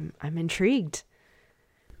know. I'm intrigued.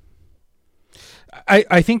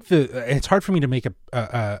 I think it's hard for me to make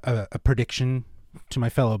a prediction to my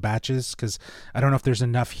fellow batches, because I don't know if there's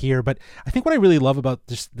enough here, but I think what I really love about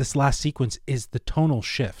this last sequence is the tonal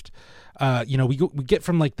shift. we get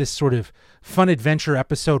from like this sort of fun adventure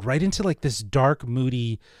episode right into like this dark,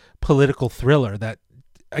 moody political thriller that,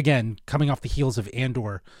 again, coming off the heels of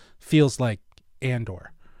Andor, feels like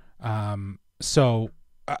Andor. So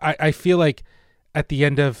I feel like at the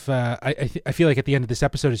end of I feel like at the end of this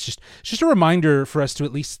episode, it's just a reminder for us to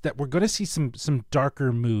at least that we're going to see some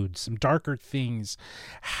darker moods, some darker things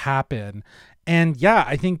happen. And yeah,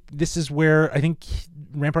 I think this is where I think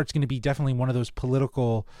Rampart's going to be definitely one of those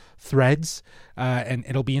political threads, and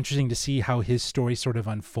it'll be interesting to see how his story sort of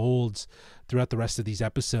unfolds throughout the rest of these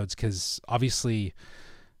episodes, because obviously,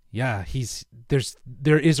 yeah,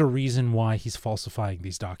 there is a reason why he's falsifying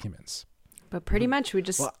these documents. But pretty much we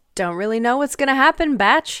just don't really know what's going to happen,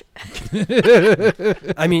 Batch.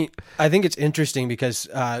 I mean, I think it's interesting because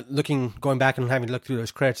going back and having to look through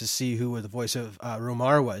those credits to see who the voice of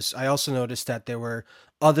Romar was, I also noticed that there were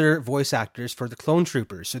other voice actors for the clone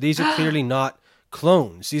troopers. So these are clearly not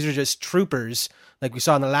clones. These are just troopers, like we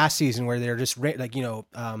saw in the last season, where they're just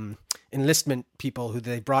enlistment people who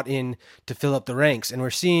they brought in to fill up the ranks. And we're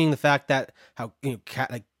seeing the fact that how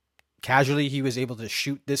casually he was able to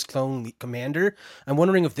shoot this clone commander. I'm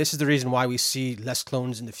wondering if this is the reason why we see less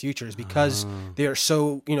clones in the future, is because they are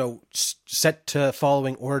so, set to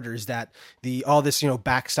following orders that all this,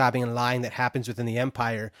 backstabbing and lying that happens within the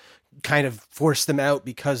Empire kind of forced them out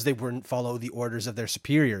because they wouldn't follow the orders of their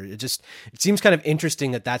superior. It seems kind of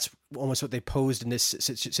interesting that that's almost what they posed in this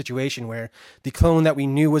situation, where the clone that we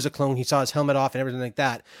knew was a clone, he saw his helmet off and everything like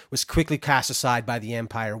that, was quickly cast aside by the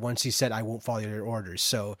Empire once he said, I won't follow your orders.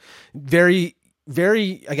 So very,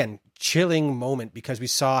 very, again, chilling moment, because we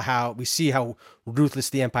see how ruthless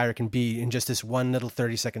the Empire can be in just this one little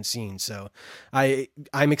 30-second scene. So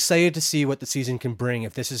I'm excited to see what the season can bring,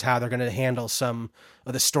 if this is how they're going to handle some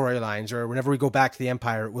of the storylines, or whenever we go back to the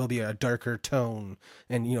Empire, it will be a darker tone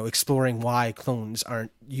and, exploring why clones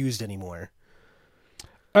aren't used anymore.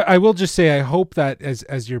 I will just say, I hope that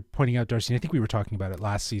as you're pointing out, Darcy, and I think we were talking about it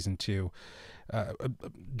last season too,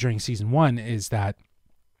 during season 1, is that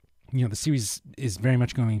the series is very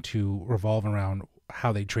much going to revolve around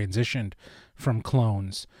how they transitioned from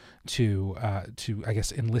clones to I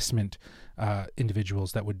guess enlistment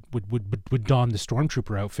individuals that would don the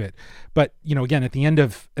stormtrooper outfit. But again, at the end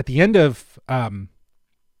of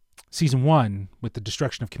season 1, with the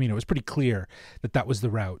destruction of Kamino, it was pretty clear that was the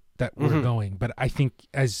route that we're going. But I think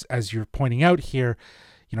as you're pointing out here,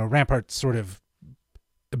 Rampart's sort of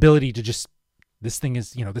ability to just, this thing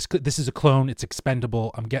is, this is a clone, it's expendable,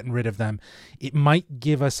 I'm getting rid of them. It might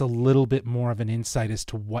give us a little bit more of an insight as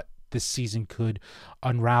to what this season could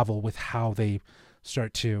unravel with how they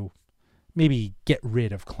start to maybe get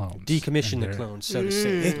rid of clones. Decommission the clones, so to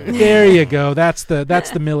say. There you go. That's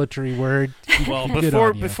the military word. Well,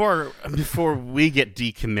 before we get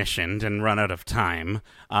decommissioned and run out of time,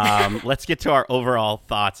 let's get to our overall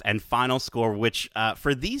thoughts and final score, which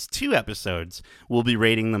for these 2 episodes, we'll be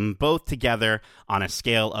rating them both together on a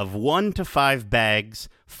scale of 1 to 5 bags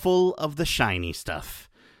full of the shiny stuff.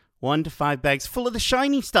 1 to 5 bags full of the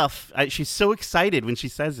shiny stuff. She's so excited when she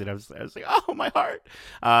says it. I was like, oh, my heart.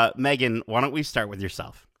 Megan, why don't we start with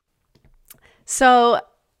yourself? So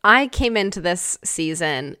I came into this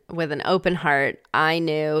season with an open heart. I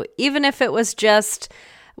knew, even if it was just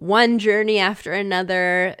one journey after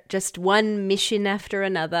another, just one mission after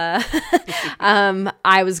another,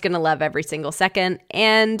 I was going to love every single second.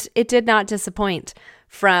 And it did not disappoint.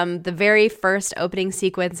 From the very first opening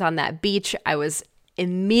sequence on that beach, I was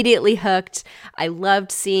immediately hooked. I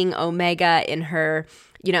loved seeing Omega in her,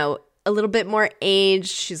 a little bit more aged.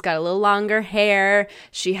 She's got a little longer hair.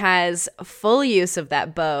 She has full use of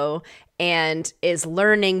that bow and is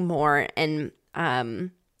learning more and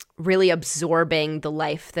really absorbing the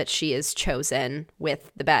life that she has chosen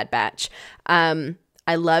with the Bad Batch.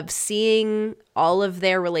 I love seeing all of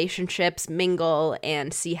their relationships mingle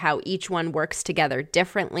and see how each one works together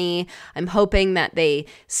differently. I'm hoping that they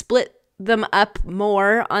split them up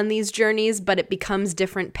more on these journeys, but it becomes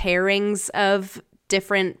different pairings of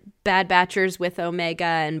different Bad Batchers with Omega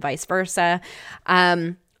and vice versa.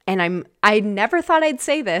 And I never thought I'd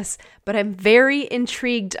say this, but I'm very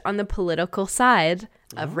intrigued on the political side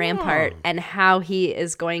of Rampart and how he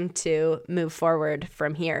is going to move forward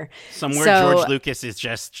from here. Somewhere George Lucas is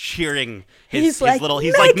just cheering his like, little,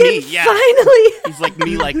 he's Megan, like me. Yeah. Finally. He's like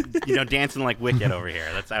me, like, dancing like Wicked over here.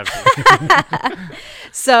 That's absolutely.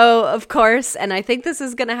 So, of course, and I think this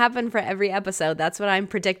is going to happen for every episode. That's what I'm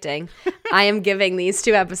predicting. I am giving these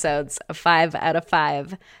 2 episodes a 5 out of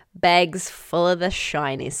 5. Bags full of the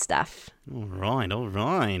shiny stuff. All right.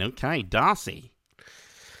 Okay, Darcy.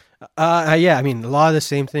 Yeah, I mean, a lot of the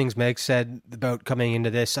same things Meg said about coming into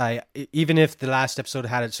this. Even if the last episode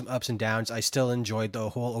had some ups and downs, I still enjoyed the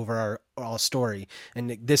whole overall story.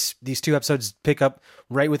 And these 2 episodes pick up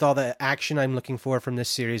right with all the action I'm looking for from this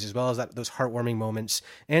series, as well as those heartwarming moments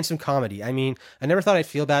and some comedy. I mean, I never thought I'd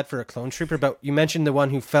feel bad for a clone trooper, but you mentioned the one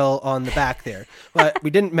who fell on the back there. What we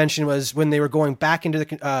didn't mention was when they were going back into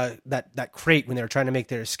the that crate when they were trying to make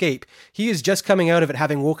their escape. He is just coming out of it,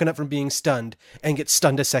 having woken up from being stunned, and gets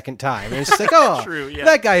stunned a second time. And it's just like, oh, True, yeah.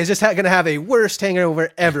 that guy is just going to have a worst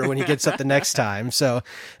hangover ever when he gets up the next time. So,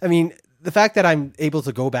 I mean, the fact that I'm able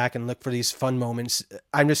to go back and look for these fun moments,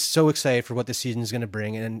 I'm just so excited for what this season is going to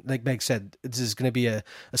bring. And like Meg said, this is going to be a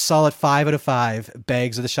solid 5 out of 5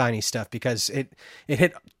 bags of the shiny stuff, because it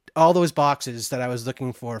hit all those boxes that I was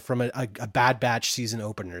looking for from a Bad Batch season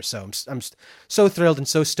opener. So I'm so thrilled and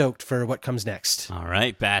so stoked for what comes next. All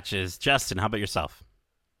right, Batches. Justin, how about yourself?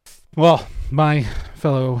 Well, my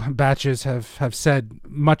fellow batches have said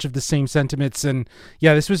much of the same sentiments, and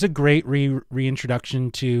yeah, this was a great reintroduction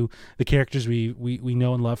to the characters we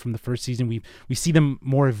know and love from the first season. We see them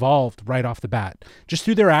more evolved right off the bat, just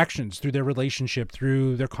through their actions, through their relationship,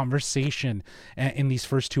 through their conversation in these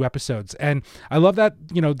first 2 episodes. And I love that,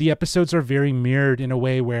 the episodes are very mirrored in a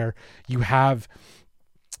way where you have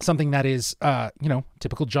something that is,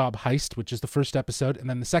 typical job heist, which is the first episode. And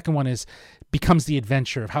then the second one becomes the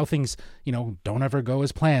adventure of how things, don't ever go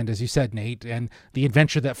as planned, as you said, Nate, and the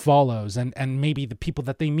adventure that follows, and maybe the people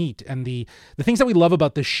that they meet, and the things that we love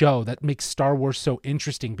about this show that makes Star Wars so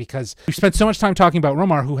interesting, because we've spent so much time talking about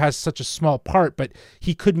Romar, who has such a small part, but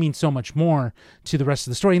he could mean so much more to the rest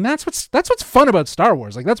of the story. And that's what's fun about Star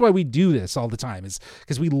Wars. Like, that's why we do this all the time, is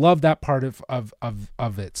because we love that part of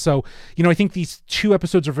it. So, I think these 2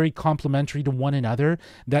 episodes are very complementary to one another,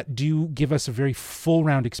 that do give us a very full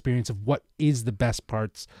round experience of what is the best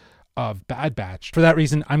parts of Bad Batch. For that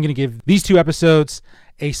reason, I'm going to give these 2 episodes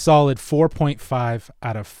a solid 4.5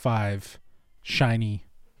 out of 5 shiny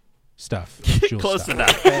stuff. Close stuff.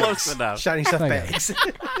 enough. Close enough. Shiny stuff Okay. bags.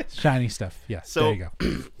 Shiny stuff. Yes. So, there you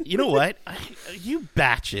go. You know what? You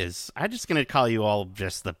Batches. I'm just going to call you all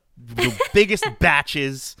just the biggest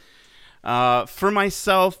batches. For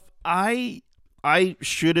myself, I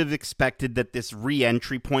should have expected that this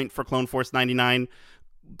re-entry point for Clone Force 99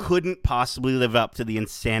 couldn't possibly live up to the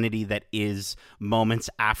insanity that is moments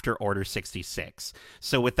after Order 66.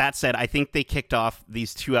 So with that said, I think they kicked off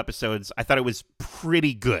these 2 episodes. I thought it was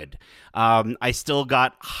pretty good. I still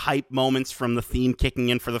got hype moments from the theme kicking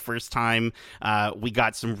in for the first time. We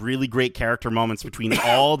got some really great character moments between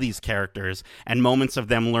all these characters, and moments of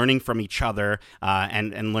them learning from each other,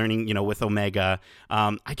 and learning, with Omega.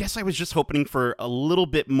 I guess I was just hoping for a little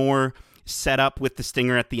bit more set up with the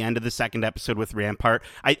stinger at the end of the second episode with Rampart.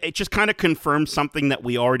 It just kind of confirmed something that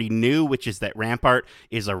we already knew, which is that Rampart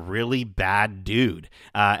is a really bad dude.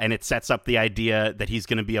 And it sets up the idea that he's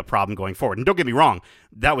going to be a problem going forward. And don't get me wrong,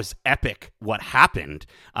 that was epic what happened.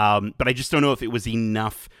 But I just don't know if it was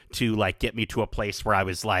enough to get me to a place where I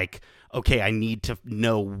was like, okay, I need to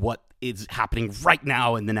know what is happening right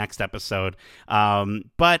now in the next episode.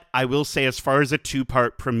 But I will say, as far as a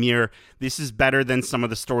 2-part premiere, this is better than some of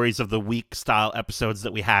the stories of the week style episodes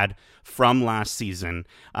that we had from last season.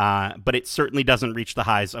 But it certainly doesn't reach the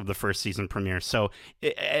highs of the first season premiere. So,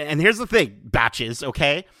 and here's the thing, Batches,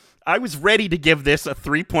 okay? I was ready to give this a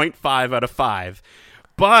 3.5 out of 5.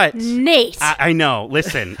 But Nate, I know.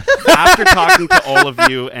 Listen, after talking to all of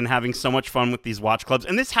you and having so much fun with these watch clubs,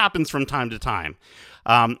 and this happens from time to time,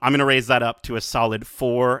 I'm going to raise that up to a solid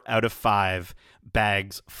 4 out of 5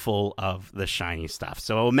 bags full of the shiny stuff.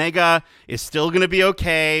 So Omega is still going to be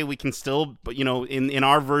okay. We can still, in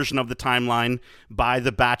our version of the timeline, buy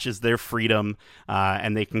the Batches their freedom,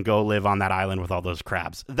 and they can go live on that island with all those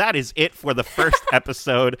crabs. That is it for the first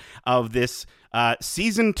episode of this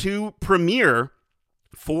season 2 premiere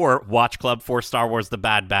for Watch Club for Star Wars The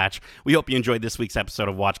Bad Batch. We hope you enjoyed this week's episode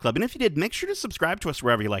of Watch Club, and if you did, make sure to subscribe to us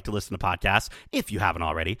wherever you like to listen to podcasts, if you haven't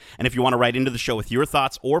already. And if you want to write into the show with your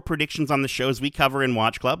thoughts or predictions on the shows we cover in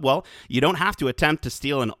Watch Club, well, you don't have to attempt to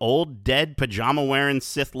steal an old, dead, pajama-wearing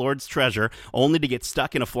Sith Lord's treasure, only to get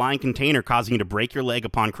stuck in a flying container, causing you to break your leg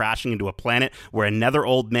upon crashing into a planet where another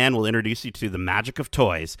old man will introduce you to the magic of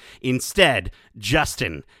toys. Instead,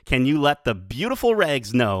 Justin, can you let the beautiful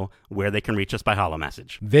Regs know where they can reach us by holo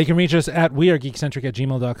message. They can reach us at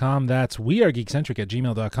wearegeekcentric@gmail.com. That's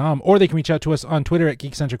wearegeekcentric@gmail.com. Or they can reach out to us on Twitter at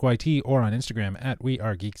geekcentricyt or on Instagram at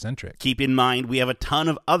wearegeekcentric. Keep in mind, we have a ton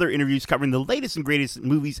of other interviews covering the latest and greatest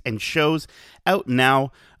movies and shows out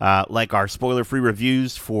now, like our spoiler-free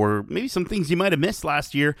reviews for maybe some things you might have missed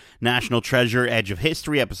last year, National Treasure, Edge of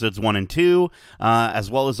History, episodes 1 and 2, as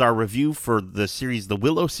well as our review for the series, the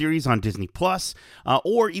Willow series on Disney+,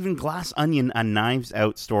 or even Glass Onion, a Knives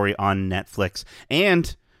Out story on Netflix.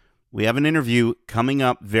 And we have an interview coming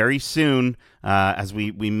up very soon. As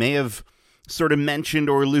we may have sort of mentioned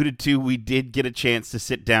or alluded to, we did get a chance to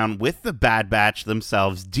sit down with the Bad Batch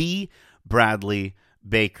themselves, D. Bradley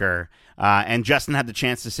Baker. And Justin had the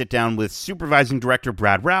chance to sit down with supervising director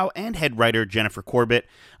Brad Rao and head writer Jennifer Corbett.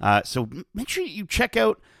 So make sure you check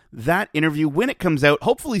out that interview when it comes out,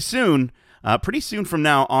 hopefully soon. Pretty soon from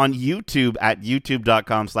now on YouTube at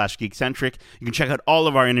youtube.com/geekcentric. You can check out all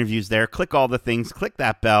of our interviews there. Click all the things, click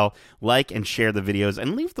that bell, like and share the videos,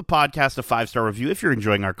 and leave the podcast a 5-star review if you're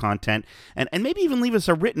enjoying our content, and maybe even leave us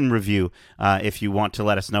a written review if you want to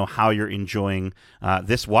let us know how you're enjoying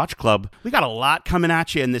this Watch Club. We got a lot coming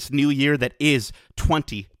at you in this new year that is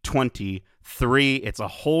 2023. It's a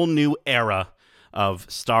whole new era of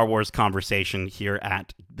Star Wars conversation here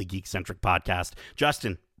at the Geekcentric Podcast.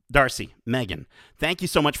 Justin, Darcy, Megan, thank you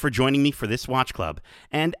so much for joining me for this Watch Club.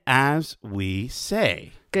 And as we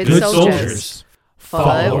say, Good soldiers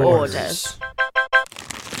follow orders.